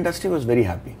Tamil industry was very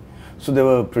happy. So there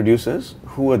were producers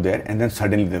who were there and then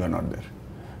suddenly they were not there.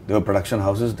 There were production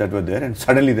houses that were there and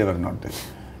suddenly they were not there.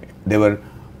 There were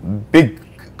big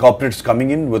corporates coming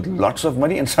in with lots of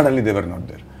money and suddenly they were not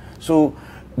there. So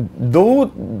though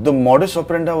the modus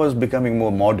operandi was becoming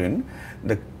more modern,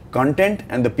 the content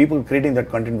and the people creating that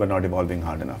content were not evolving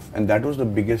hard enough. And that was the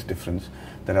biggest difference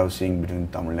that I was seeing between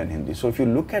Tamil and Hindi. So if you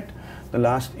look at the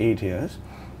last 8 years,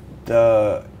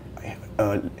 the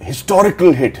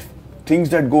historical hit, things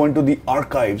that go into the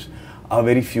archives are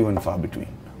very few and far between.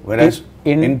 Whereas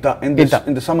in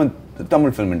the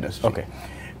Tamil film industry. Okay.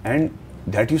 And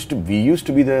that we used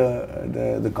to be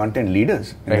the content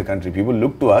leaders in the country. People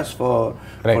looked to us for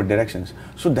directions.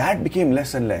 So that became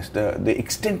less and less. The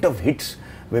extent of hits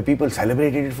where people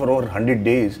celebrated it for over 100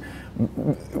 days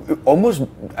almost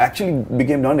actually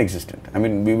became non-existent. I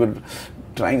mean, we were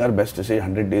trying our best to say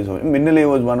 100 days.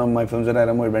 Minnale was one of my films that I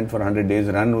remember. It went for 100 days.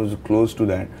 Run was close to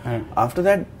that. After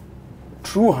that,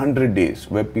 true 100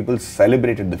 days where people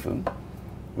celebrated the film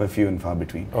were few and far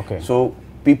between. Okay. So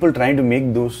people trying to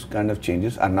make those kind of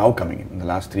changes are now coming in the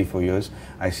last 3-4 years.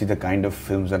 I see the kind of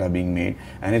films that are being made,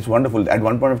 and it's wonderful. At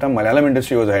one point of time, Malayalam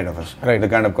industry was ahead of us. The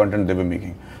kind of content they were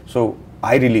making. So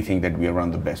I really think that we are one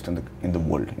of the best in the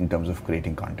world in terms of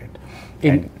creating content.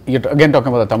 You're again talking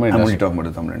about the Tamil industry. I'm only talking about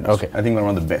the Tamil industry. Okay. I think we're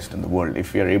one of the best in the world.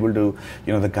 If we are able to,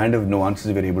 the kind of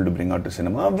nuances we're able to bring out to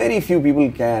cinema, very few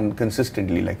people can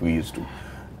consistently like we used to.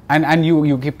 And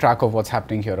you keep track of what's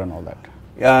happening here and all that?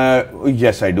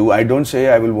 Yes, I do. I don't say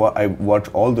I watch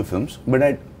all the films, but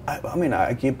I mean,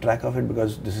 I keep track of it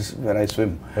because this is where I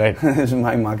swim. Right. This is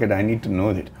my market. I need to know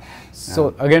it.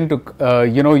 So again,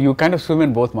 you kind of swim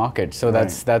in both markets. So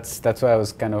that's why I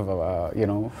was kind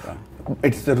of,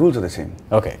 It's the rules are the same.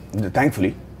 Okay.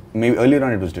 Thankfully, maybe earlier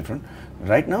on it was different.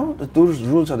 Right now, those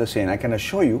rules are the same. I can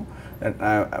assure you that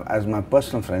as my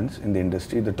personal friends in the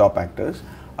industry, the top actors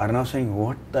are now saying,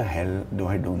 what the hell do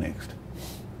I do next?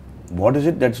 What is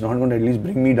it that's not going to at least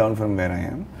bring me down from where I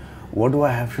am? What do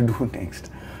I have to do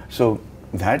next? So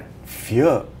that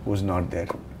fear was not there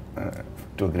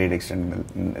to a great extent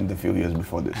in the few years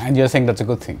before this. And you're saying that's a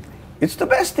good thing? It's the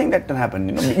best thing that can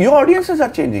happen. Your audiences are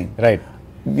changing. Right.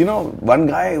 One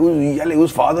guy who's yelling,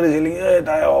 whose father is yelling,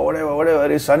 or whatever,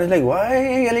 his son is like, why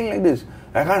are you yelling like this?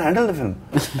 I can't handle the film.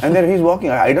 And then he's walking.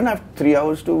 I don't have 3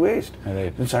 hours to waste.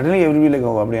 Right. And suddenly everybody like,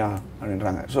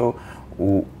 oh,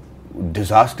 so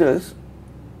disasters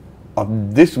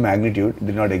of this magnitude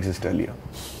did not exist earlier,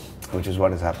 which is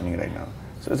what is happening right now.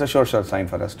 So it's a sure sign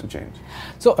for us to change.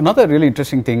 So another really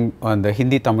interesting thing on the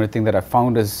Hindi-Tamil thing that I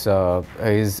found is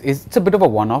it's a bit of a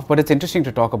one-off, but it's interesting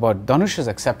to talk about Dhanush's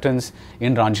acceptance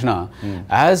in Ranjana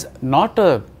as not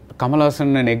a Kamal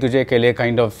Haasan and Ek Duje Ke Liye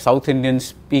kind of South Indian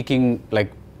speaking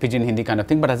like pidgin Hindi kind of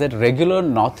thing, but as a regular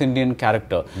North Indian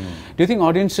character. Do you think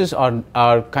audiences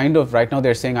are kind of right now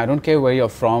they're saying, I don't care where you're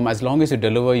from, as long as you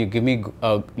deliver, you give me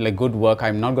like good work,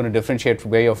 I'm not going to differentiate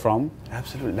where you're from?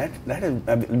 Absolutely.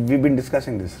 We've been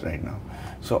discussing this right now.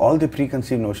 So all the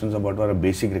preconceived notions about what a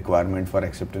basic requirement for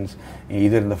acceptance,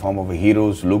 either in the form of a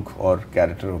hero's look or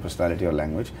character or personality or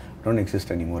language, don't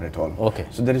exist anymore at all. Okay.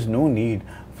 So there is no need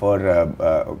for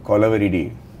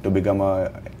Kolavaridi to become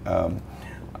a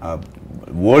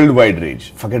worldwide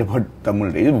rage. Forget about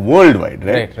Tamil rage, worldwide,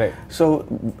 right? Right. So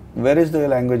where is the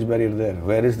language barrier there?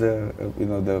 Where is the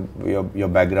your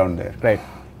background there? Right.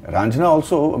 Ranjana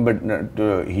also, but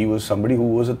he was somebody who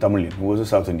was a Tamilian, who was a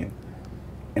South Indian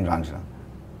in Ranjana.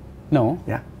 No.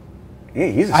 Yeah. Yeah,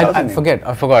 he's a South Indian.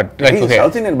 I forgot. Right, he's a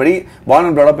South Indian, but he born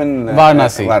and brought up in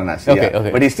Varanasi.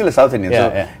 Okay. But he's still a South Indian.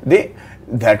 Yeah, so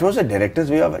that was a director's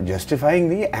way of justifying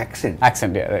the accent.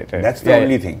 Accent, yeah, right. That's the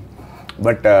only thing.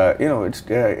 But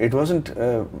it wasn't.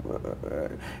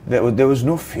 There was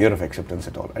no fear of acceptance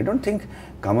at all. I don't think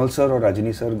Kamal sir or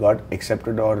Rajini sir got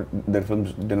accepted or their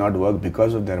films did not work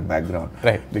because of their background.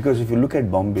 Right. Because if you look at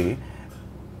Bombay,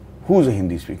 who's a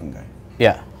Hindi-speaking guy?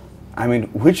 Yeah. I mean,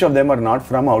 which of them are not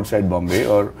from outside Bombay,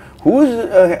 or who is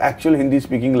actual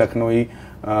Hindi-speaking Lucknowi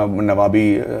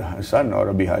Nawabi son or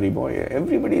a Bihari boy?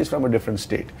 Everybody is from a different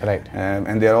state, right?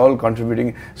 And they are all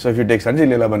contributing. So if you take Sanjay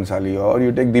Leela Bansali, or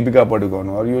you take Deepika Padukone,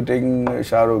 or you take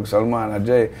Shah Rukh, Salman,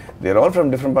 Ajay, they are all from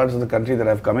different parts of the country that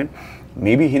have come in.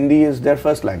 Maybe Hindi is their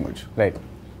first language, right?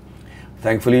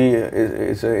 Thankfully,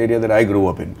 it's an area that I grew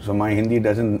up in, so my Hindi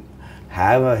doesn't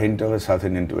have a hint of a South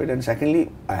Indian to it. And secondly,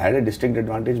 I had a distinct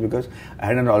advantage because I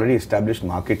had an already established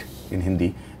market in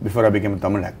Hindi before I became a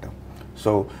Tamil actor.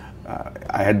 So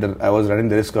I was running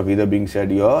the risk of either being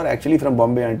said, you're actually from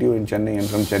Bombay, aren't you, in Chennai, and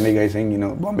from Chennai guy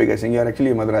saying, Bombay guy saying, you're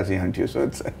actually a Madrasi, aren't you? So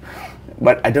it's,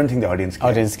 but I don't think the audience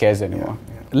cares. Audience cares anymore.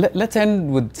 Yeah. let's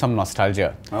end with some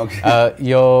nostalgia. Okay.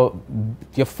 Your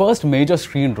first major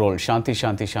screen role, Shanti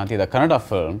Shanti Shanti, the Kannada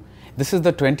film. This is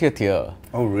the 20th year.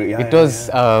 Oh, really? Yeah, It was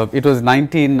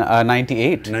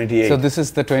 1998. 98. So this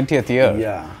is the 20th year.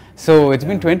 Yeah. So it's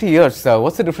been 20 years.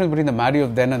 What's the difference between the Mario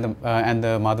of then and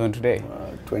the Madhavan today?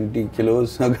 20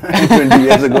 kilos ago, 20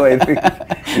 years ago, I think,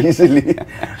 easily.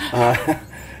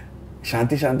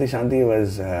 Shanti Shanti Shanti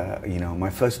was, my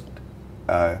first,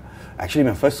 actually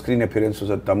my first screen appearance was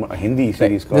a Hindi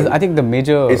series called... I think the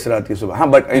major... Is Raat Ki Subah.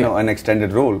 But, an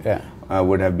extended role Yeah.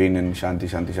 Would have been in Shanti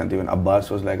Shanti Shanti when Abbas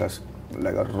was like a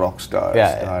rock star.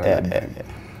 At that time.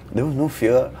 There was no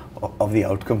fear of the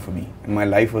outcome for me. My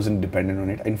life wasn't dependent on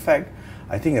it. In fact,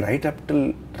 I think right up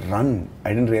till Run, I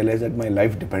didn't realize that my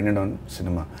life depended on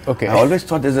cinema. Okay. I always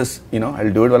thought there's this,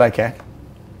 I'll do it while I can,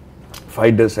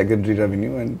 fight the secondary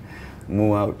revenue and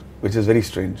move out, which is very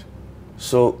strange.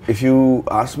 So if you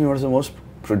ask me what is the most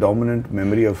predominant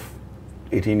memory of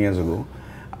 18 years ago,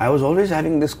 I was always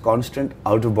having this constant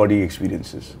out-of-body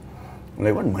experiences.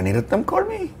 Like, what, Mani Ratnam called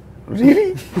me?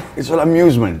 Really? It's all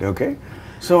amusement, okay?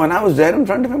 So when I was there in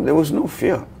front of him, there was no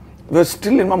fear. It was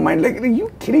still in my mind, like, are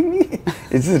you kidding me?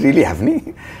 Is this really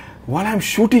happening? While I'm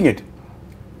shooting it,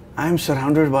 I'm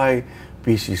surrounded by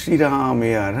P.C. Sriram,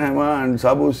 A.R. Rahman,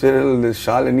 Sabu Cyril, this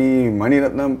Shalini, Mani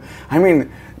Ratnam. I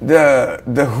mean,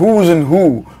 the who's and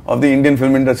who of the Indian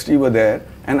film industry were there,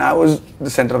 and I was the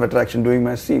center of attraction doing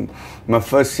my scene. My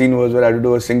first scene was where I had to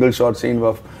do a single shot scene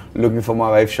of looking for my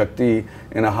wife Shakti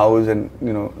in a house, and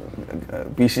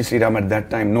P.C. Sriram at that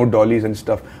time, no dollies and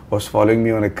stuff, was following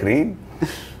me on a crane.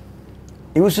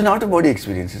 It was an out-of-body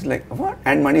experience. It's like, what?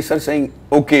 And Mani sir saying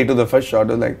okay to the first shot.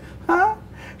 I was like, huh?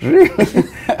 Really?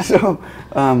 So,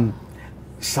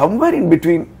 somewhere in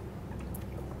between,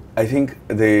 I think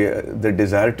the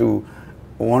desire to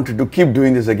wanted to keep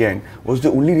doing this again was the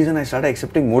only reason I started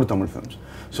accepting more Tamil films.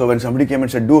 So when somebody came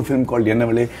and said, do a film called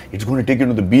Yennavale, it's going to take you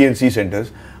to the B and C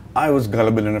centers, I was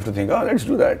gullible enough to think, oh, let's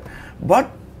do that.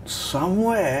 But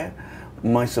somewhere,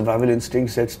 my survival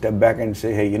instinct said, step back and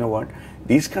say, hey, you know what?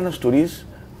 These kind of stories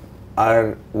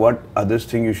are what others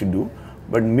think you should do.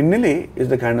 But Minnale is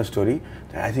the kind of story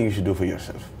that I think you should do for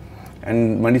yourself.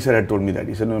 And Mani sir had told me that.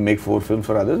 He said, no, make 4 films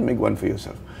for others, make 1 for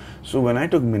yourself. So when I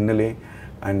took Minnale,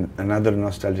 and another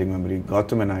nostalgic memory,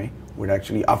 Gautam and I would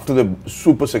actually, after the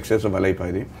super success of Alai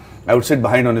Paide, I would sit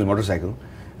behind on his motorcycle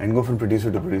and go from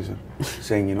producer to producer,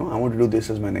 saying, I want to do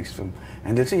this as my next film.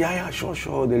 And they'll say, yeah,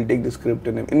 sure, they'll take the script.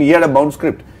 And he had a bound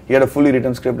script. He had a fully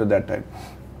written script at that time.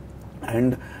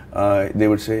 And they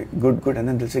would say, good. And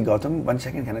then they'll say, Gautam, 1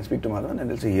 second, can I speak to Madhavan? And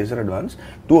they'll say, here's your advance.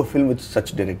 Do a film with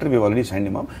such director. We've already signed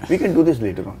him up. We can do this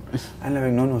later on. And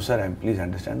I'm like, no, sir, please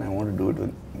understand. I want to do it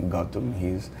with Gautam.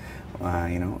 He's, we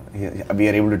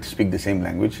are able to speak the same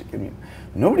language. I mean,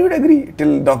 nobody would agree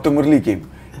till Dr. Murli came.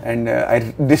 And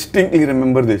I distinctly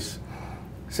remember this.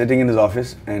 Sitting in his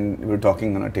office, and we were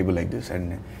talking on a table like this,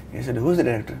 and he said, who's the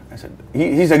director? I said,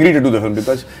 he's agreed to do the film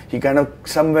because he kind of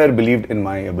somewhere believed in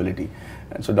my ability.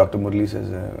 And so Dr. Murli says,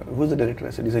 who's the director? I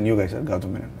said, he's a new guy, sir,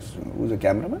 Gautam Menon. Who's the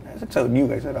cameraman? I said, it's a new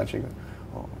guy, sir, Rajshekhar.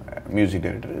 Oh, music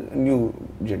director, a new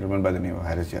gentleman by the name of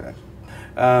Haris Jaraj.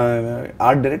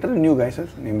 Art director, a new guy, sir,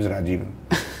 name is Rajivan.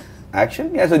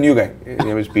 Action, yes, a new guy, his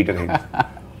name is Peter Haynes.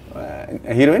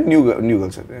 Heroine, new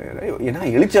girl, sir.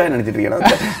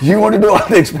 You want to do all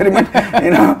the experiment,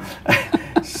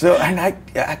 So, and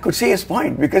I could say his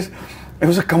point because it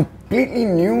was a completely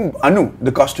new Anu,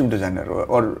 the costume designer,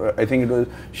 or I think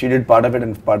she did part of it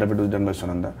and part of it was done by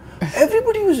Sunanda.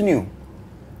 Everybody was new,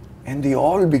 and they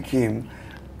all became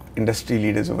industry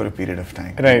leaders over a period of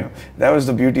time. Right. That was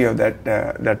the beauty of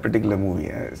that particular movie.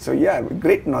 So yeah,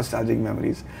 great nostalgic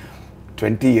memories.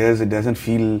 20 years, it doesn't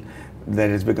feel that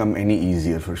it's become any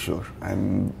easier for sure.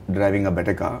 I'm driving a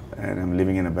better car and I'm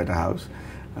living in a better house.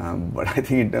 But I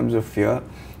think in terms of fear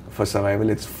for survival,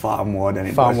 it's far more than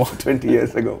it was 20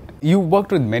 years ago. You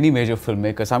worked with many major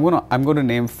filmmakers. I'm going to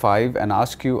name 5 and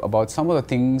ask you about some of the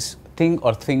things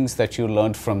that you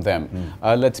learned from them.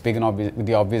 Let's begin with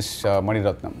the obvious, Mani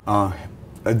Ratnam.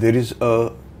 There is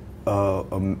a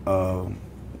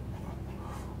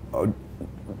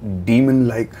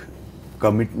demon-like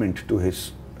commitment to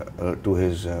his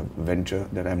venture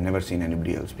that I've never seen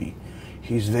anybody else be.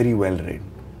 He's very well read.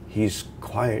 He's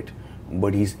quiet,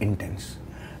 but he's intense.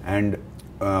 And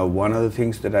one of the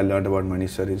things that I learned about Mani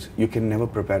sir is you can never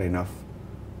prepare enough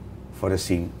for a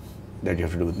scene that you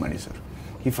have to do with Mani sir.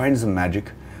 He finds the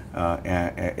magic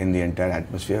in the entire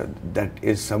atmosphere that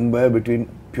is somewhere between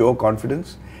pure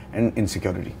confidence and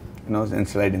insecurity, and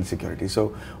slight insecurity.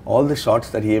 So all the shots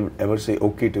that he ever say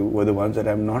okay to were the ones that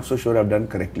I'm not so sure I've done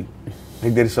correctly.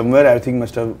 Like there is somewhere I think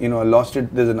must have, lost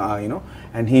it. There's an,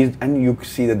 and you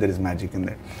see that there is magic in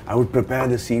that. I would prepare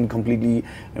the scene completely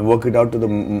and work it out to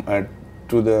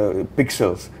the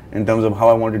pixels in terms of how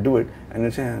I want to do it, and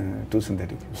it's too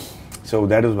synthetic. So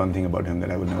that is one thing about him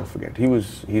that I will never forget.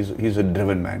 He's a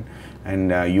driven man,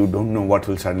 and you don't know what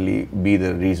will suddenly be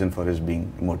the reason for his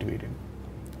being motivated.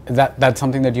 That's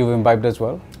something that you've imbibed as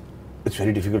well? It's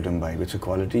very difficult to imbibe. It's a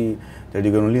quality that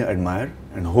you can only admire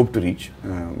and hope to reach.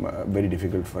 Very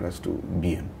difficult for us to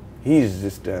be in. He's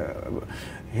just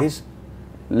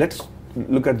let's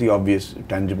look at the obvious,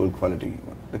 tangible quality.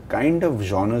 The kind of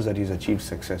genres that he's achieved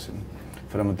success in,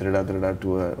 from a Trida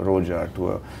to a Roja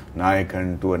to a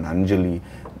Nayakan to an Anjali,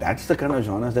 that's the kind of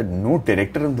genres that no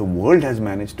director in the world has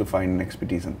managed to find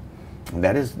expertise in. And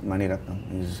that is Mani Ratnam.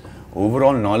 His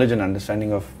overall knowledge and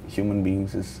understanding of human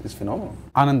beings is phenomenal.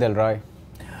 Anand L. Rai.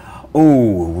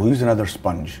 Oh, he's another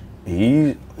sponge.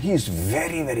 He's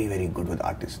very, very, very good with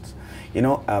artists. You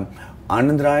know,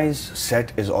 Anand Rai's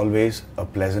set is always a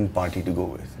pleasant party to go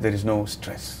with. There is no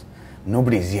stress.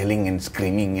 Nobody's yelling and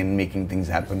screaming and making things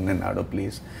happen and out of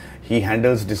place. He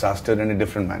handles disaster in a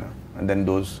different manner than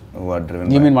those who are driven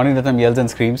You mean Mani Ratnam yells and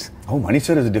screams? Oh, Mani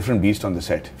sir is a different beast on the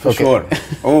set, for sure.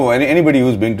 Oh, anybody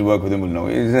who's been to work with him will know.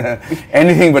 He's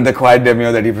anything but the quiet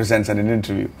demure that he presents at an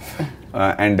interview.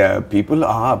 And people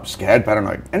are scared,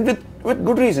 paranoid. And with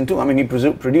good reason too. I mean, he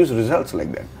produced results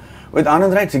like that. With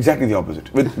Anand Rai, it's exactly the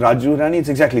opposite. With Raju Hirani, it's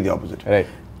exactly the opposite. Right.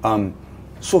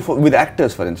 So with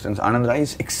actors, for instance, Anand Rai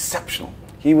is exceptional.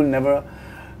 He will never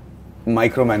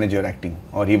micromanage your acting,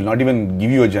 or he will not even give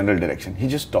you a general direction. He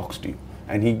just talks to you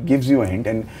and he gives you a hint,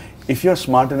 and if you're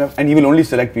smart enough, and he will only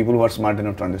select people who are smart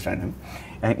enough to understand him,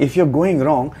 and if you're going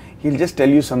wrong, he'll just tell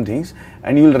you some things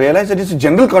and you will realize that it's a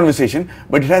general conversation,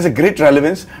 but it has a great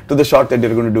relevance to the shot that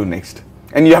you're going to do next.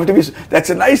 And you have to be, that's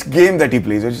a nice game that he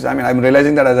plays, which is, I mean, I'm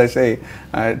realizing that as I say,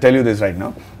 I tell you this right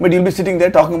now. But you'll be sitting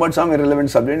there talking about some irrelevant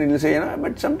subject and you'll say, you know,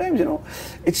 but sometimes, you know,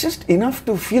 it's just enough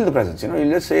to feel the presence, you know,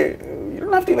 you'll just say, you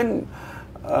don't have to even,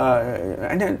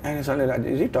 and it's all like,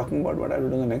 is he talking about what I will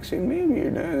do in the next scene? Maybe,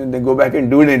 they go back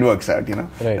and do it and it works out, you know.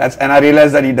 Right. And I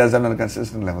realize that he does that on a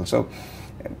consistent level. So,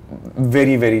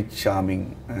 very, very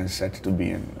charming set to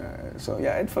be in. So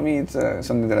yeah, for me, it's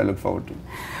something that I look forward to.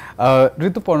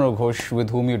 Rituparna Ghosh,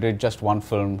 with whom you did just one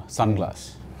film,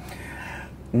 Sunglass.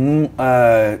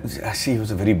 See, it was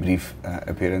a very brief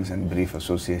appearance and brief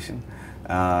association.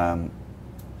 I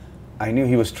knew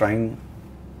he was trying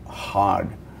hard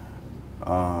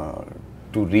to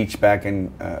reach back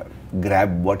and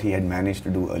grab what he had managed to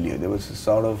do earlier. There was a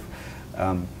sort of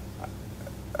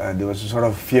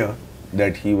fear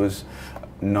that he was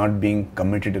not being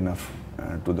committed enough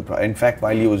to the project. In fact,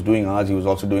 while he was doing ours, he was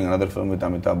also doing another film with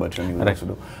Amitabh Bachchan. He was also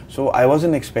doing. So I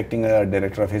wasn't expecting a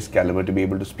director of his caliber to be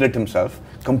able to split himself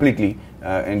completely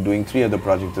in doing 3 other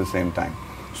projects at the same time.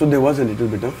 So there was a little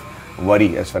bit of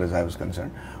worry as far as I was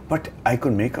concerned. But I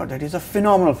could make out that he's a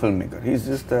phenomenal filmmaker. He's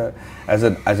just as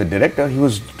a director, he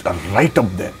was right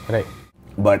up there. Right.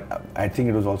 But I think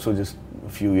it was also just a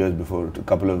few years before,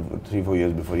 3-4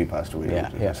 years before he passed away.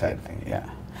 Yeah, sad thing. Yeah.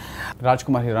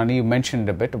 Rajkumar Hirani, you mentioned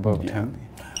a bit about him.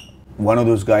 One of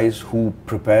those guys who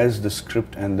prepares the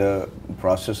script and the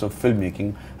process of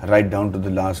filmmaking right down to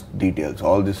the last details.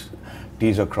 All this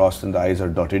T's are crossed and the I's are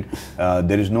dotted.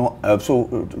 There is no...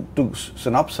 so to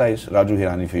synopsize Raju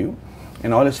Hirani for you,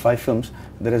 in all his 5 films,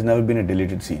 there has never been a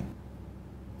deleted scene.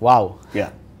 Wow.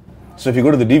 Yeah. So if you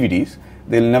go to the DVDs,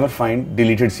 they'll never find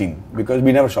deleted scene because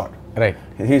we never shot. Right.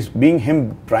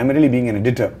 Primarily being an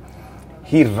editor,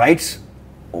 he writes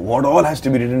what all has to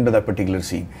be written to that particular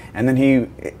scene, and then he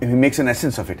makes an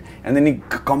essence of it, and then he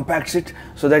compacts it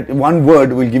so that one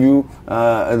word will give you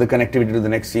the connectivity to the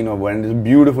next scene or word. And it's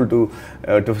beautiful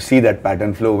to see that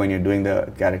pattern flow when you're doing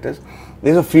the characters.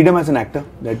 There's a freedom as an actor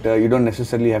that you don't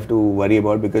necessarily have to worry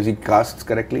about because he casts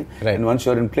correctly. Right. And once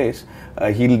you're in place,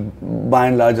 he'll by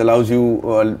and large allows you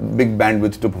big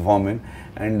bandwidth to perform in.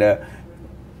 And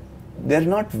they're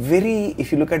not very,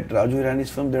 if you look at Raju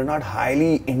Hirani's film, they're not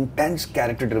highly intense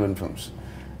character-driven films.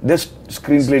 They're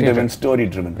screenplay-driven,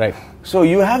 story-driven. Right. So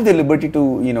you have the liberty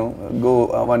to, you know,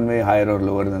 go one way higher or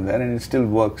lower than that, and it still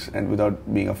works and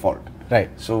without being a fault. Right.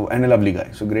 So, and a lovely guy,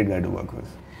 so great guy to work with.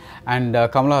 And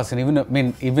Kamal Haasan,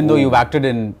 even though you've acted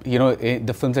in,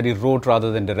 the films that he wrote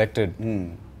rather than directed.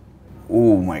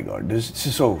 Oh my God!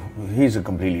 He's a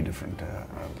completely different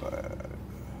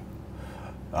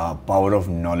power of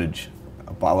knowledge,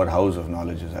 a powerhouse of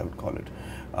knowledge, as I would call it.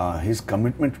 His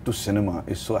commitment to cinema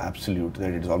is so absolute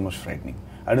that it's almost frightening.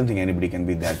 I don't think anybody can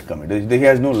be that committed. He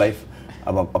has no life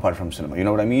apart from cinema. You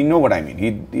know what I mean? You know what I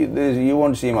mean. You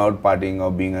won't see him out partying or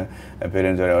being a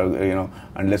parent or you know,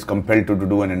 unless compelled to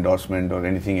do an endorsement or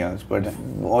anything else. But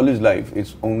all his life,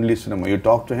 it's only cinema. You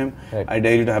talk to him, I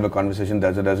dare you to have a conversation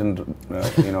that doesn't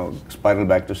you know, spiral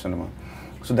back to cinema.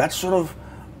 So that sort of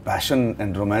passion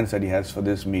and romance that he has for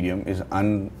this medium is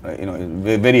you know,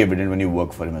 very evident when you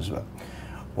work for him as well.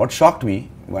 What shocked me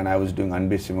when I was doing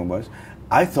Unbased Cinema was,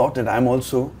 I thought that I'm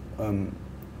also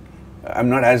I'm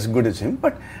not as good as him,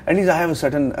 but at least I have a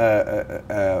certain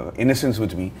innocence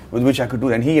with me, with which I could do,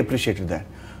 and he appreciated that.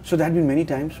 So there had been many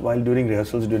times while doing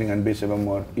rehearsals, during Unbased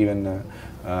or even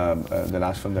the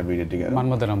last film that we did together,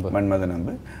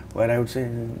 Madhavan, where I would say,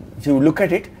 he would look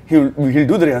at it, he'll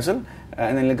do the rehearsal,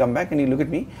 and then he'll come back and he'll look at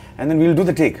me, and then we'll do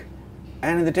the take.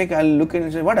 And in the take, I'll look in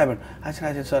and say, what happened? I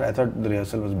said, sir, I thought the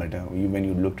rehearsal was better. When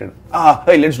you looked at,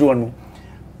 hey, let's do one more.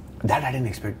 That I didn't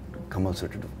expect Kamal sir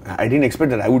to do. I didn't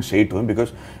expect that I would say it to him,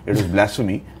 because it was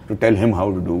blasphemy to tell him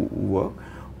how to do work.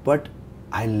 But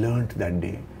I learned that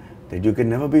day that you can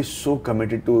never be so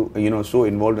committed to, you know, so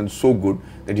involved and so good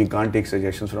that you can't take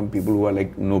suggestions from people who are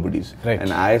like nobodies. Right.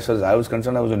 And as far as I was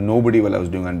concerned, I was a nobody while I was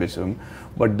doing Unbased.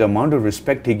 But the amount of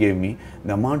respect he gave me,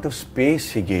 the amount of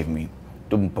space he gave me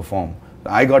to perform.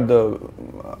 I got the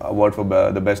award for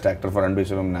the best actor for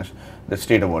Unbased, the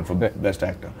state award for best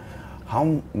actor.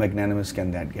 How magnanimous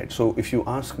can that get? So if you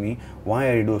ask me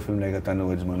why I do a film like a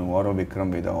Tanu Vajmanu or a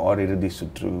Vikram Veda or Iridhi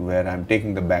Sutru, where I'm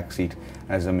taking the back seat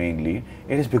as the main lead,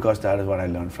 it is because that is what I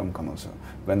learned from Kamal sir.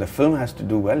 When the film has to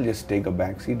do well, just take a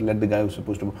back seat, let the guy who's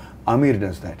supposed to. Amir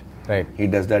does that. Right. He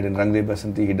does that in Rang De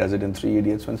Basanti, he does it in Three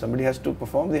Idiots. When somebody has to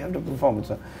perform, they have to perform.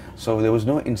 So there was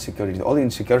no insecurity. All the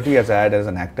insecurity as I had as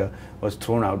an actor was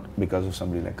thrown out because of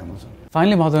somebody like Kamal sir.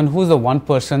 Finally, Madhavan, who's the one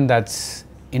person that's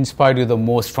inspired you the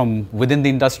most from within the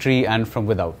industry and from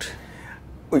without?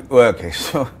 Okay,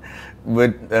 so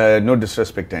with no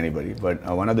disrespect to anybody, but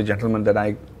one of the gentlemen that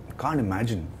I can't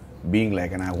imagine being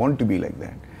like, and I want to be like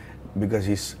that, because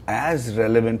he's as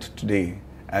relevant today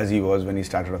as he was when he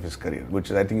started off his career, which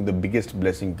is, I think, the biggest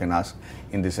blessing you can ask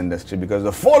in this industry, because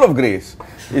the fall of grace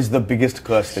is the biggest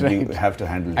curse that you have to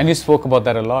handle. And you spoke about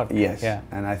that a lot. Yes, yeah.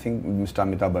 And I think Mr.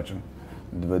 Amitabh Bachchan,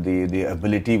 the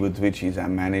ability with which he's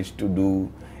managed to do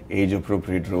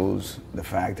age-appropriate roles, the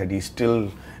fact that he's still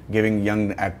giving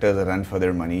young actors a run for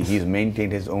their money, he's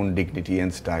maintained his own dignity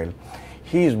and style.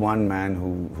 He is one man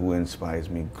who inspires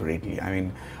me greatly. I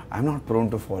mean, I'm not prone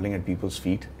to falling at people's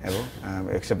feet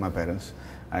ever, except my parents.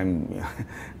 I'm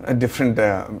a different,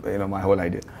 you know, my whole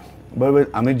idea. But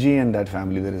with Amitji and that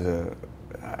family, there is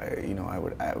a, you know, I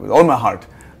would with all my heart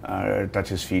touch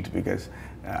his feet, because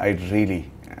I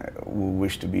really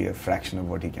wish to be a fraction of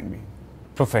what he can be.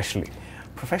 Professionally?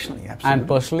 Professionally, absolutely. And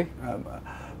personally?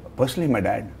 Personally, my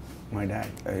dad. My dad.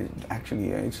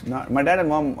 Actually, it's not. My dad and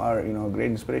mom are, you know, great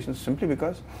inspirations, simply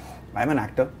because I'm an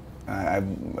actor.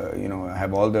 You know, I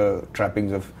have all the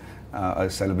trappings of a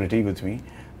celebrity with me,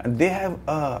 and they have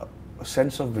a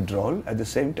sense of withdrawal, at the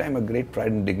same time a great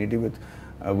pride and dignity with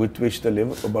which they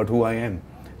live about who I am.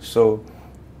 So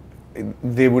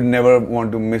they would never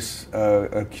want to miss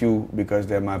a cue because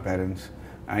they're my parents.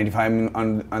 And if I'm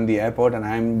on the airport and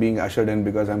I'm being ushered in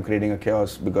because I'm creating a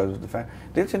chaos because of the fact,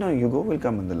 they'll say, no, you go, we'll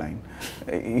come on the line.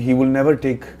 He will never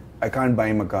take, I can't buy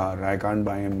him a car, I can't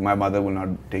buy him, my mother will not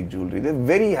take jewelry. They're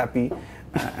very happy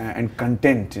and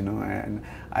content, you know. And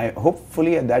I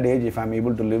hopefully at that age, if I'm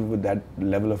able to live with that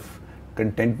level of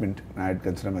contentment, I'd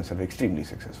consider myself extremely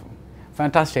successful.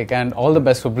 Fantastic, and all the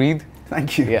best for Breathe.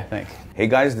 Thank you. Yeah, thanks. Hey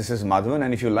guys, this is Madhavan,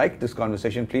 and if you like this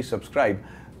conversation, please subscribe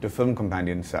to Film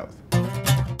Companion South.